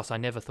of it. Plus, I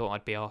never thought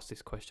I'd be asked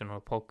this question on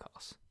a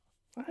podcast.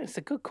 It's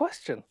a good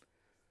question.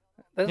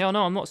 Yeah,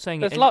 no, I'm not saying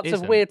There's it lots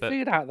isn't, of weird but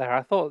food out there.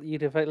 I thought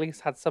you'd have at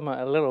least had something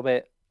a little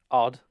bit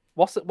odd.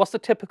 What's the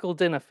typical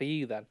dinner for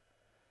you then?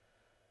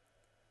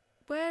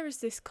 Where is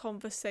this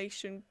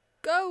conversation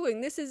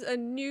going? This is a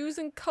news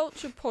and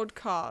culture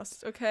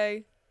podcast.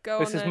 Okay, go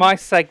on. This is then. my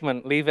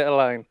segment. Leave it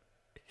alone.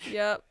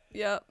 Yep.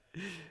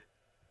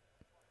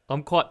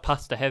 I'm quite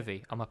pasta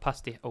heavy. I'm a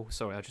pasta. Oh,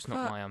 sorry, I just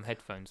knocked Fuck. my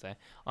headphones there.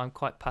 I'm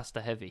quite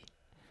pasta heavy.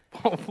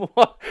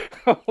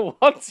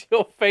 What's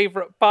your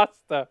favourite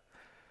pasta?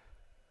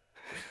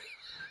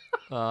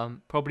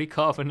 Probably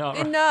carbonara.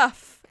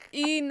 Enough.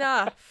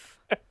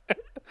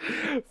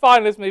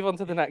 Fine, let's move on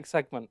to the next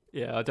segment.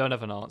 Yeah, I don't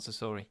have an answer.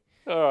 Sorry.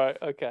 All right,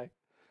 okay.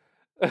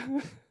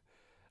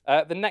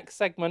 The next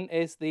segment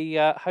is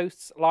the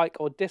host's like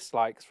or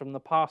dislikes from the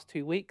past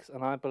 2 weeks,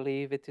 and I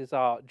believe it is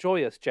our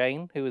joyous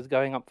Jane who is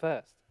going up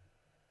first.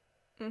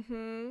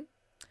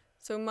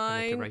 So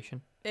mine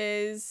Alliteration.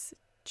 is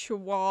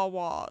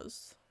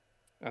chihuahuas.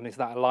 And is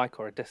that a like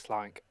or a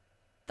dislike?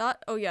 That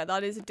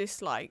is a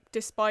dislike.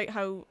 Despite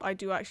how I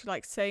do actually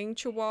like saying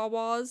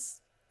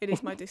chihuahuas, it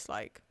is my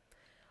dislike.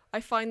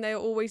 I find they are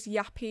always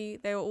yappy,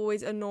 they are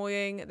always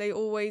annoying, they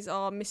always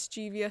are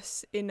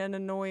mischievous in an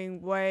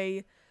annoying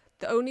way.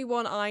 The only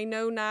one I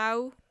know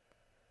now,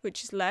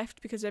 which is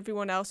left because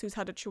everyone else who's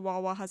had a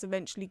chihuahua has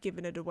eventually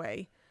given it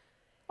away,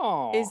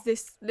 Oh, is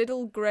this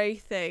little grey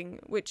thing,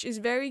 which is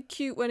very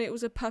cute when it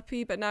was a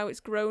puppy, but now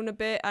it's grown a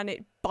bit and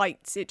it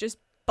bites. It just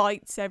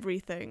bites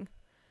everything.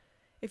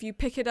 If you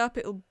pick it up,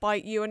 it'll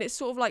bite you, and it's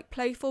sort of like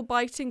playful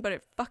biting, but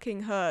it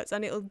fucking hurts,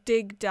 and it'll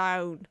dig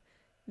down.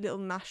 Little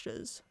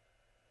gnashers.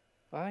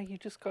 well, you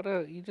just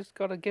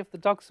gotta give the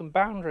dog some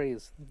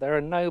boundaries. There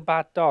are no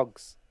bad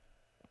dogs.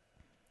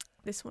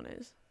 This one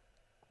is.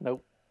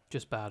 Nope.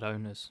 Just bad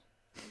owners.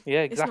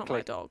 Yeah, It's not exactly.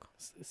 my dog.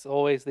 It's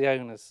always the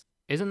owners.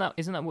 Isn't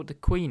that what the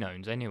Queen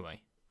owns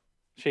anyway?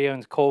 She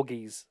owns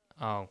corgis,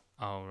 Oh,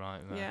 right.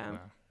 Yeah. Well,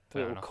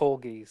 fair little enough.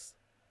 corgis.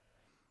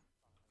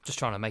 Just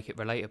trying to make it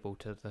relatable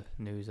to the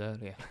news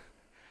earlier.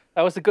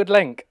 That was a good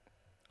link.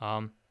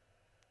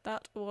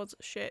 That was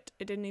shit.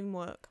 It didn't even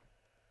work.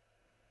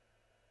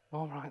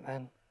 All right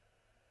then.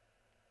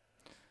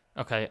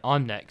 Okay,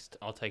 I'm next.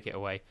 I'll take it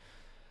away.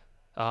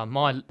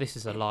 This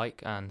is a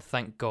like, and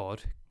thank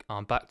God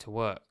I'm back to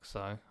work,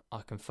 so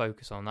I can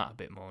focus on that a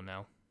bit more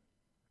now.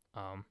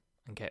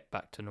 and get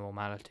back to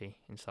normality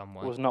in some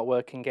way. Was not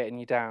working getting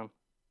you down.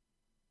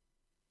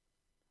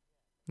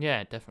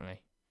 Yeah,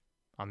 definitely.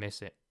 I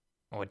miss it.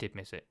 Or I did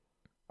miss it.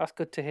 That's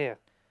good to hear.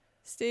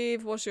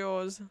 Steve, what's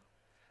yours?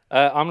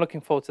 I'm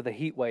looking forward to the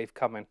heat wave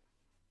coming.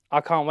 I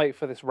can't wait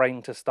for this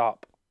rain to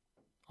stop.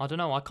 I don't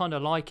know. I kind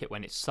of like it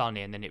when it's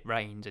sunny and then it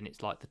rains and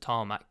it's like the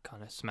tarmac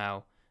kind of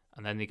smell,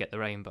 and then you get the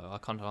rainbow. I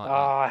kind of like that.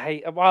 I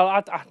hate. Well,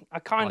 I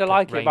kind of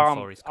Like a like it, but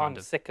rainforest I'm kind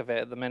of. sick of it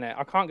at the minute.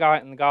 I can't go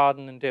out in the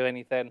garden and do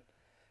anything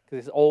because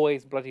it's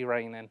always bloody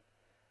raining.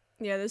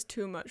 Yeah, there's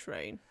too much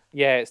rain.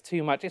 Yeah, it's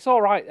too much. It's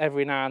all right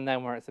every now and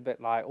then where it's a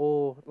bit like,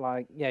 oh,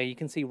 like, yeah, you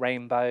can see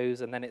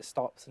rainbows and then it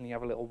stops and you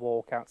have a little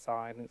walk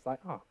outside and it's like,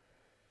 oh,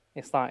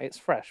 it's like, it's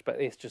fresh,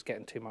 but it's just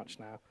getting too much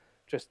now.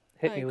 Just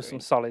hit I me with some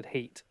agree. solid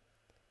heat.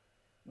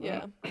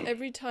 Yeah.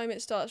 Every time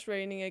it starts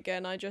raining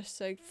again, I just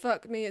say,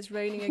 fuck me, it's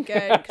raining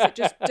again, because it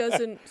just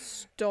doesn't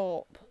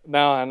stop.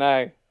 No, I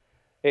know.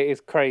 It is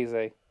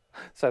crazy.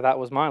 So that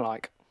was my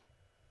like.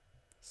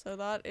 So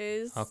that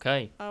is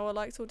Okay, our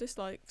likes or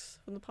dislikes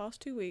from the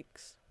past 2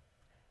 weeks.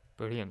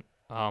 brilliant.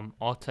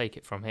 I'll take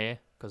it from here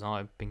because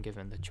I've been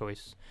given the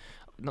choice.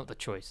 Not the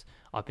choice.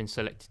 I've been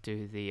selected to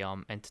do the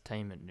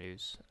entertainment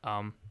news.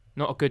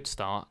 Not a good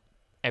start.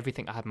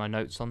 Everything I had my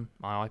notes on,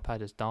 my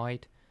iPad has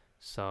died.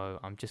 So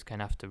I'm just going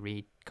to have to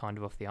read kind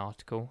of off the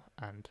article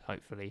and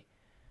hopefully,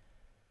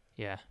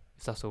 yeah,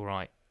 if that's all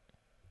right.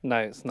 No,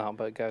 it's not,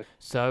 but go.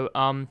 So,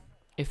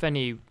 if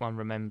anyone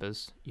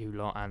remembers, you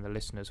lot and the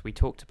listeners, we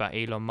talked about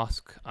Elon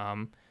Musk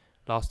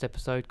last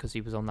episode because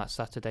he was on that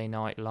Saturday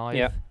Night Live.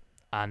 Yeah.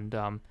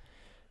 And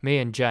me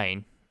and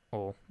Jane,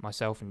 or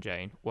myself and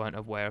Jane, weren't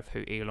aware of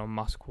who Elon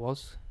Musk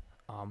was.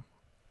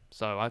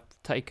 So I've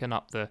taken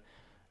up the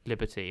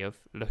liberty of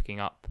looking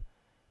up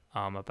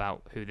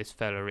about who this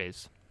fella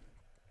is.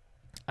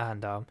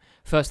 And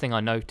first thing I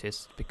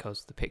noticed,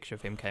 because the picture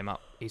of him came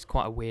up, he's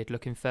quite a weird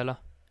looking fella.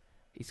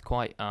 He's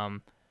quite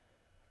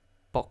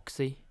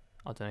boxy.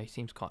 I don't know, he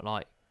seems quite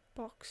like,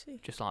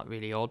 Boxy. just like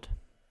really odd.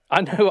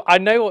 I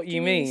know what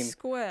you mean.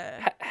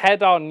 Square.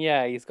 Head on,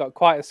 yeah, he's got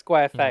quite a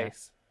square Yeah.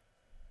 face.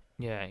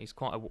 Yeah, he's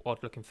quite an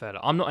odd looking fella.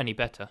 I'm not any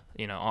better,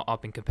 you know,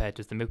 I've been compared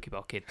to the Milky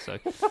Bar Kid, so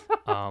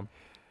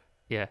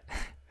yeah.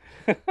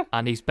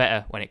 And he's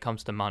better when it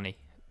comes to money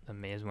than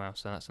me as well,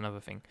 so that's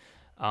another thing.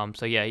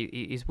 So yeah,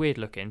 he's weird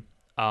looking.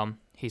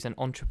 He's an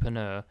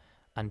entrepreneur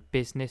and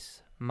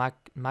business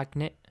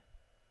magnate.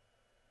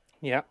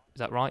 Yeah, Is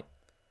that right?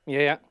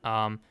 yeah.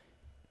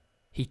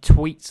 He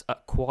tweets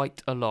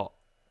quite a lot,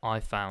 I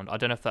found. I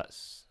don't know if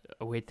that's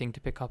a weird thing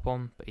to pick up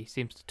on, but he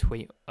seems to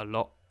tweet a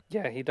lot.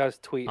 Yeah, he does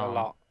tweet a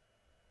lot.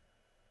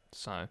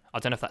 So I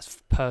don't know if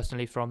that's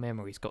personally from him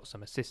or he's got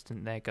some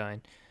assistant there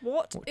going,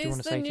 What What do you is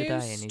wanna the say news today?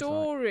 And he's like-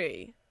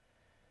 story?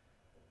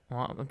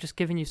 well, I'm just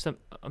giving you some,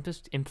 I'm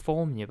just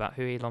informing you about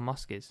who Elon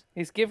Musk is.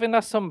 He's giving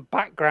us some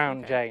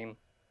background, Okay.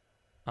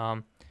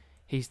 Jane.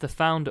 He's the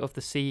founder of the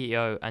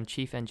CEO and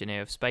chief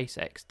engineer of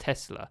SpaceX,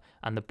 Tesla,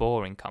 and the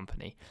Boring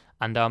Company.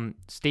 And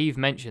Steve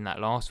mentioned that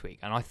last week,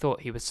 and I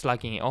thought he was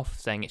slagging it off,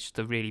 saying it's just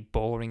a really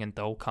boring and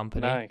dull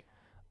company.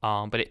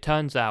 No. But it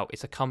turns out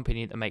it's a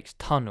company that makes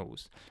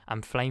tunnels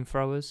and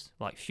flamethrowers,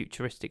 like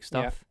futuristic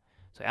stuff.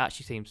 So it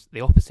actually seems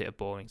the opposite of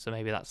boring. So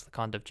maybe that's the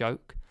kind of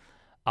joke.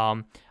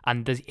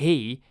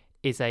 He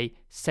is a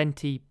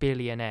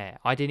centi-billionaire.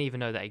 I didn't even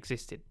know that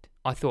existed.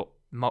 I thought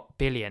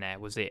billionaire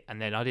was it,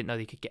 and then I didn't know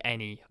you could get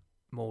any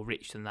more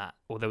rich than that,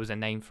 or there was a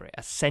name for it.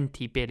 A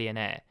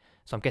centi-billionaire.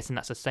 So I'm guessing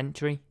that's a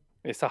century.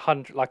 It's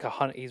 100, like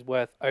 100. He's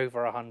worth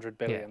over 100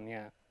 billion.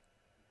 Yeah.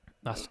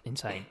 That's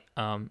insane.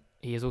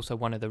 He is also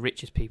one of the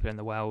richest people in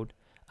the world,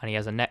 and he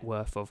has a net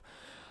worth of,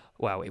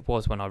 well, it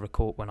was when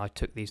I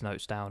took these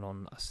notes down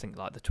on, I think,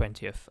 like the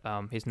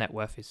 20th. His net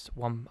worth is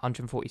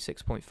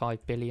 $146.5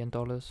 billion.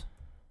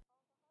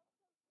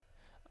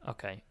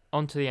 Okay,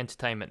 on to the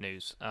entertainment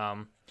news.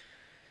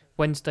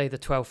 Wednesday, the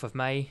 12th of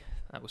May,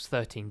 that was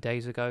 13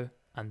 days ago,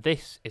 and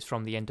this is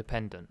from The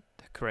Independent,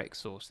 the correct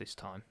source this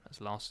time, as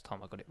last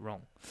time I got it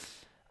wrong.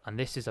 And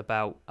this is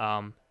about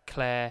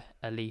Claire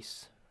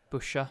Elise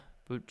Butcher,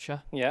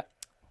 Yeah.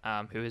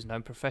 who is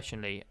known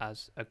professionally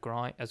as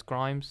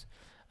Grimes,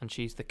 and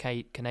she's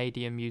the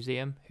Canadian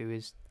Museum who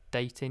is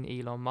dating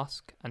Elon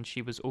Musk, and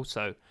she was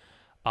also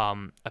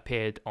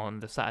appeared on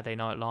the Saturday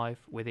Night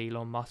Live with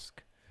Elon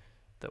Musk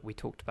that we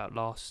talked about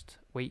last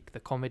week, the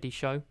comedy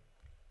show.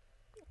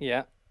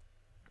 Yeah.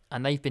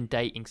 And they've been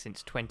dating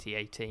since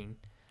 2018,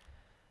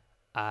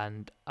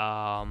 and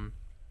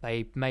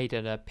they made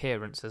an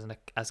appearance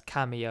as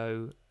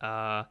cameo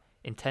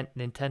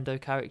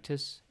Nintendo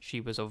characters. She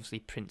was obviously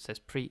Princess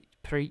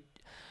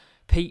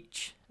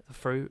Peach, the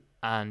fruit,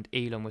 and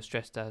Elon was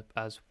dressed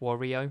as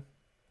Wario.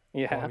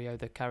 Yeah. Wario,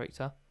 the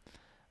character.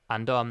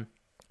 And on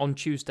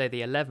Tuesday,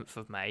 the 11th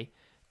of May,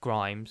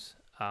 Grimes,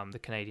 the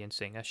Canadian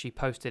singer, she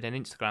posted an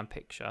Instagram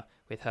picture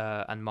with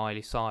her and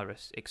Miley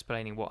Cyrus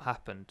explaining what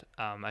happened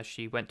as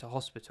she went to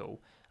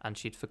hospital and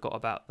she'd forgot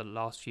about the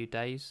last few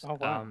days. Oh,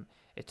 wow.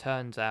 It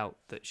turns out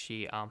that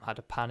she had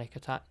a panic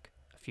attack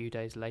a few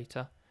days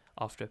later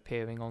after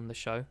appearing on the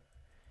show.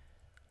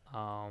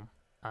 And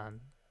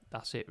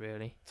that's it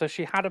really. So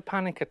she had a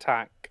panic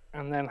attack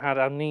and then had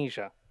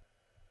amnesia.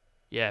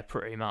 Yeah,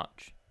 pretty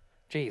much.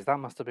 Geez, that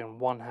must have been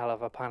one hell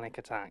of a panic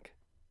attack.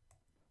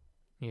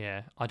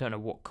 Yeah, I don't know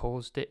what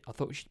caused it. I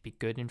thought she'd be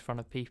good in front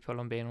of people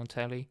and being on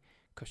telly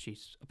because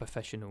she's a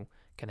professional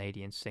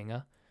Canadian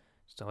singer.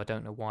 So I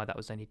don't know why that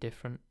was any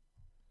different.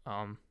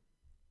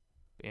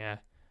 Yeah,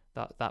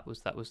 that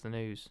was the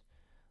news.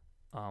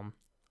 I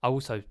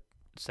also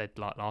said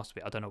like last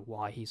week, I don't know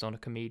why he's on a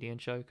comedian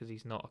show because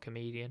he's not a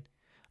comedian.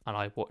 And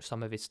I watched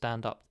some of his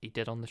stand-up he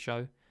did on the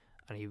show,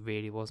 and he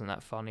really wasn't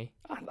that funny.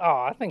 Oh,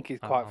 I think he's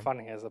quite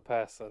funny as a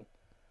person.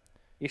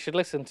 You should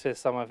listen to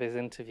some of his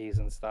interviews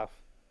and stuff.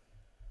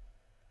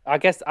 I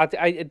guess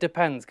it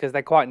depends because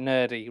they're quite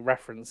nerdy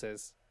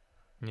references.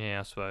 Yeah,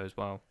 I suppose.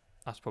 Well,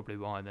 that's probably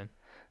why then.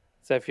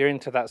 So if you're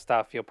into that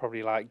stuff, you'll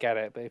probably like get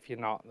it. But if you're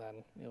not,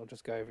 then it'll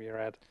just go over your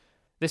head.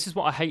 This is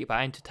what I hate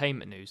about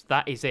entertainment news.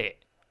 That is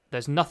it.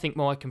 There's nothing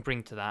more I can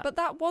bring to that. But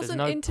that wasn't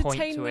no point to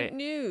entertainment it.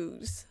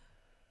 news.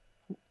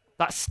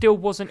 That still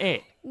wasn't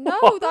it.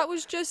 No, that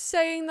was just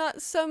saying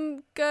that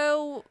some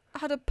girl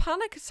had a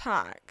panic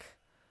attack.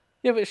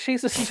 Yeah, but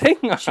she's a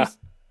singer. She's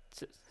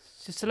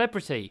a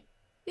celebrity.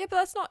 Yeah, but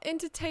that's not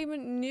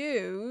entertainment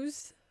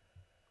news.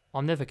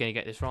 I'm never going to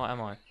get this right,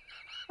 am I?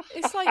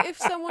 It's like if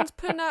someone's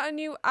putting out a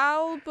new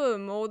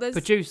album or there's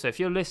Producer, if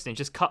you're listening,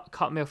 just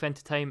cut me off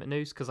entertainment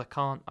news because I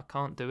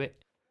can't do it.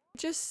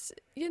 just,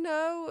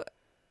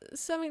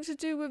 something to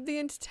do with the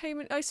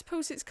entertainment. I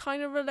suppose it's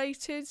kind of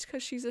related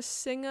because she's a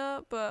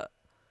singer, but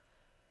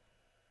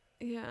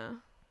yeah.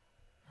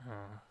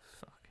 Oh,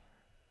 fuck.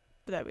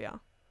 But there we are.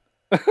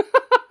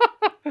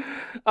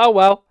 Oh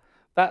well,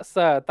 that's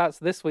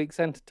this week's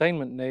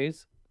entertainment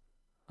news.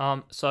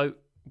 So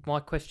my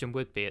question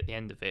would be at the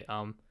end of it,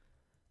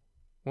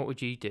 what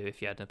would you do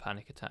if you had a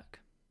panic attack?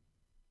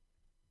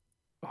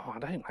 Oh, I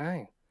don't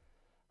know.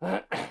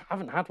 I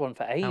haven't had one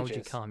for ages. How would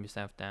you calm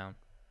yourself down?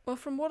 Well,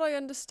 from what I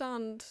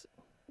understand,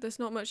 there's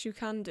not much you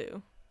can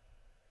do.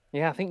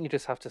 Yeah, I think you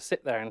just have to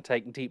sit there and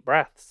take deep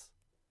breaths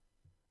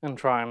and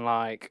try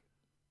and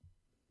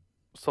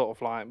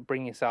sort of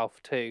bring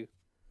yourself to.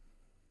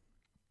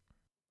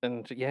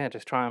 And yeah,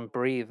 just try and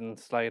breathe and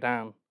slow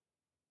down.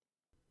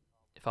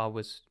 If I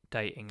was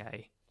dating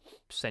a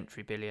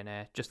century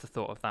billionaire, just the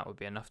thought of that would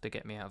be enough to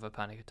get me out of a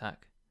panic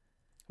attack.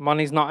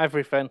 Money's not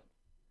everything.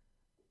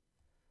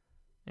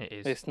 It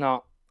is. It's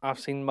not. I've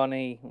seen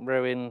money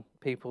ruin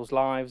people's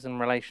lives and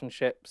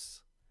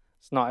relationships.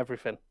 It's not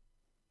everything.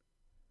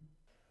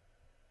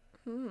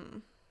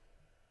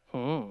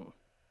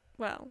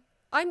 Well,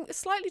 I'm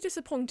slightly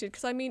disappointed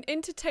because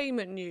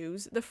entertainment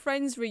news, the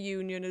Friends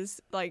reunion is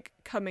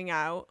coming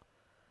out.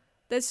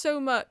 There's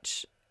so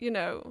much,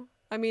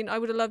 I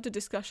would have loved a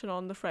discussion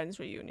on the Friends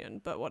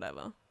reunion, but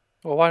whatever.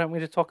 Well, why don't we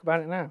just talk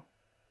about it now?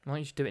 Why don't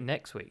you just do it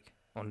next week?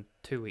 On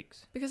 2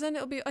 weeks? Because then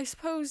I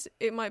suppose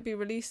it might be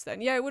released then.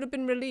 Yeah, it would have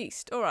been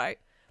released. All right.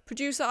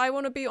 Producer, I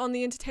want to be on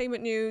the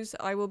entertainment news.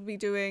 I will be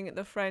doing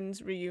the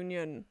Friends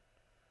reunion.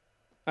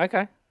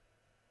 Okay.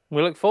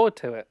 We look forward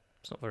to it.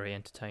 It's not very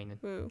entertaining.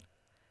 Woo.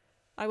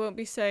 I won't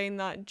be saying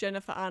that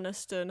Jennifer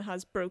Aniston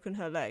has broken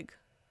her leg.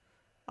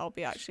 I'll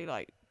be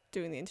actually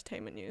doing the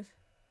entertainment news.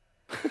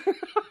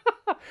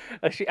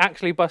 Has she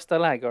actually bust her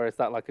leg, or is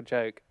that like a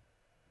joke?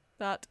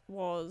 That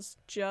was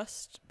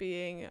just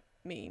being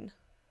mean.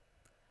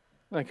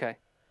 Okay.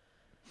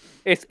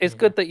 It's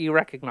good that you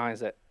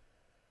recognise it.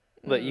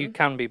 That you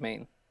can be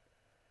mean.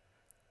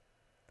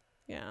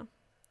 Yeah.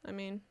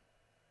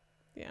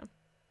 Yeah.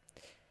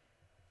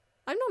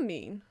 I'm not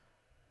mean.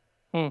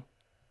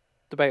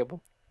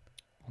 Debatable.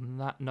 On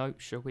that note,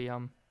 shall we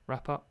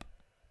wrap up?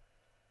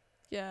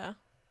 Yeah.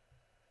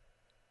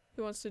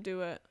 Who wants to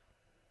do it?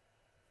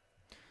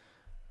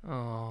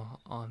 Oh,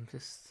 I'm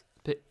just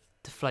a bit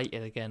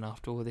deflated again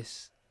after all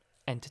this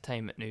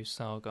entertainment news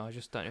saga. I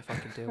just don't know if I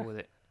can deal with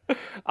it.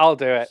 I'll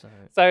do it.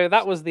 So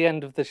that was the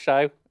end of the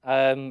show.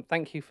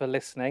 Thank you for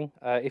listening.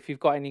 If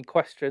you've got any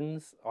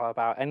questions or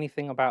about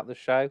anything about the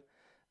show,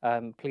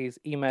 please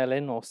email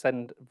in or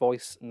send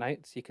voice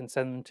notes. You can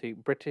send them to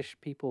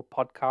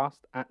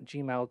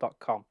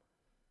britishpeoplepodcast@gmail.com.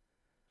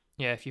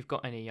 Yeah, if you've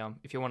got any,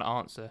 if you want to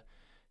answer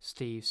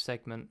Steve's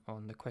segment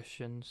on the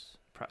questions,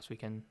 perhaps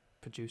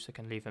producer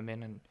can leave them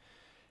in and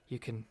you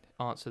can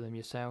answer them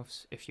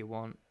yourselves if you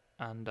want.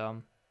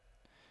 And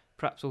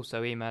perhaps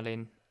also email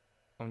in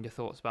on your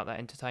thoughts about that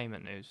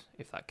entertainment news,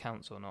 if that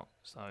counts or not.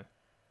 So,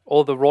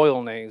 or the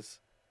royal news.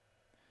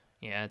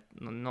 Yeah,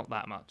 not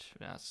that much.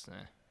 That's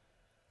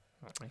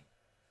not me.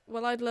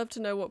 Well, I'd love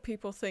to know what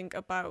people think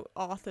about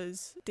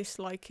Arthur's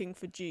disliking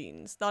for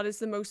jeans. That is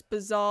the most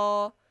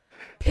bizarre,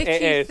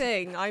 picky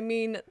thing.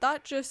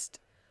 That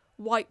just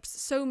wipes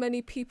so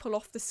many people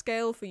off the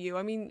scale for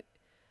you.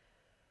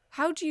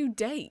 How do you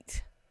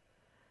date?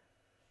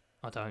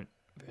 I don't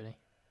really.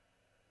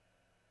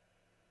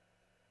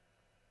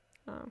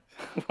 Oh.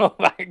 Well,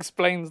 that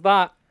explains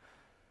that.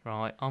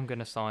 Right, I'm going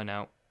to sign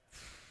out.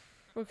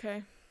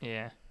 Okay.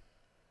 Yeah.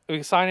 Are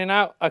we signing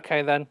out?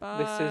 Okay, then.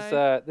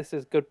 Bye. This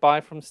is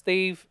goodbye from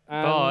Steve.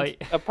 And Bye.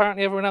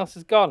 Apparently everyone else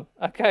is gone.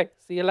 Okay,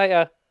 see you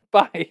later.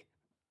 Bye.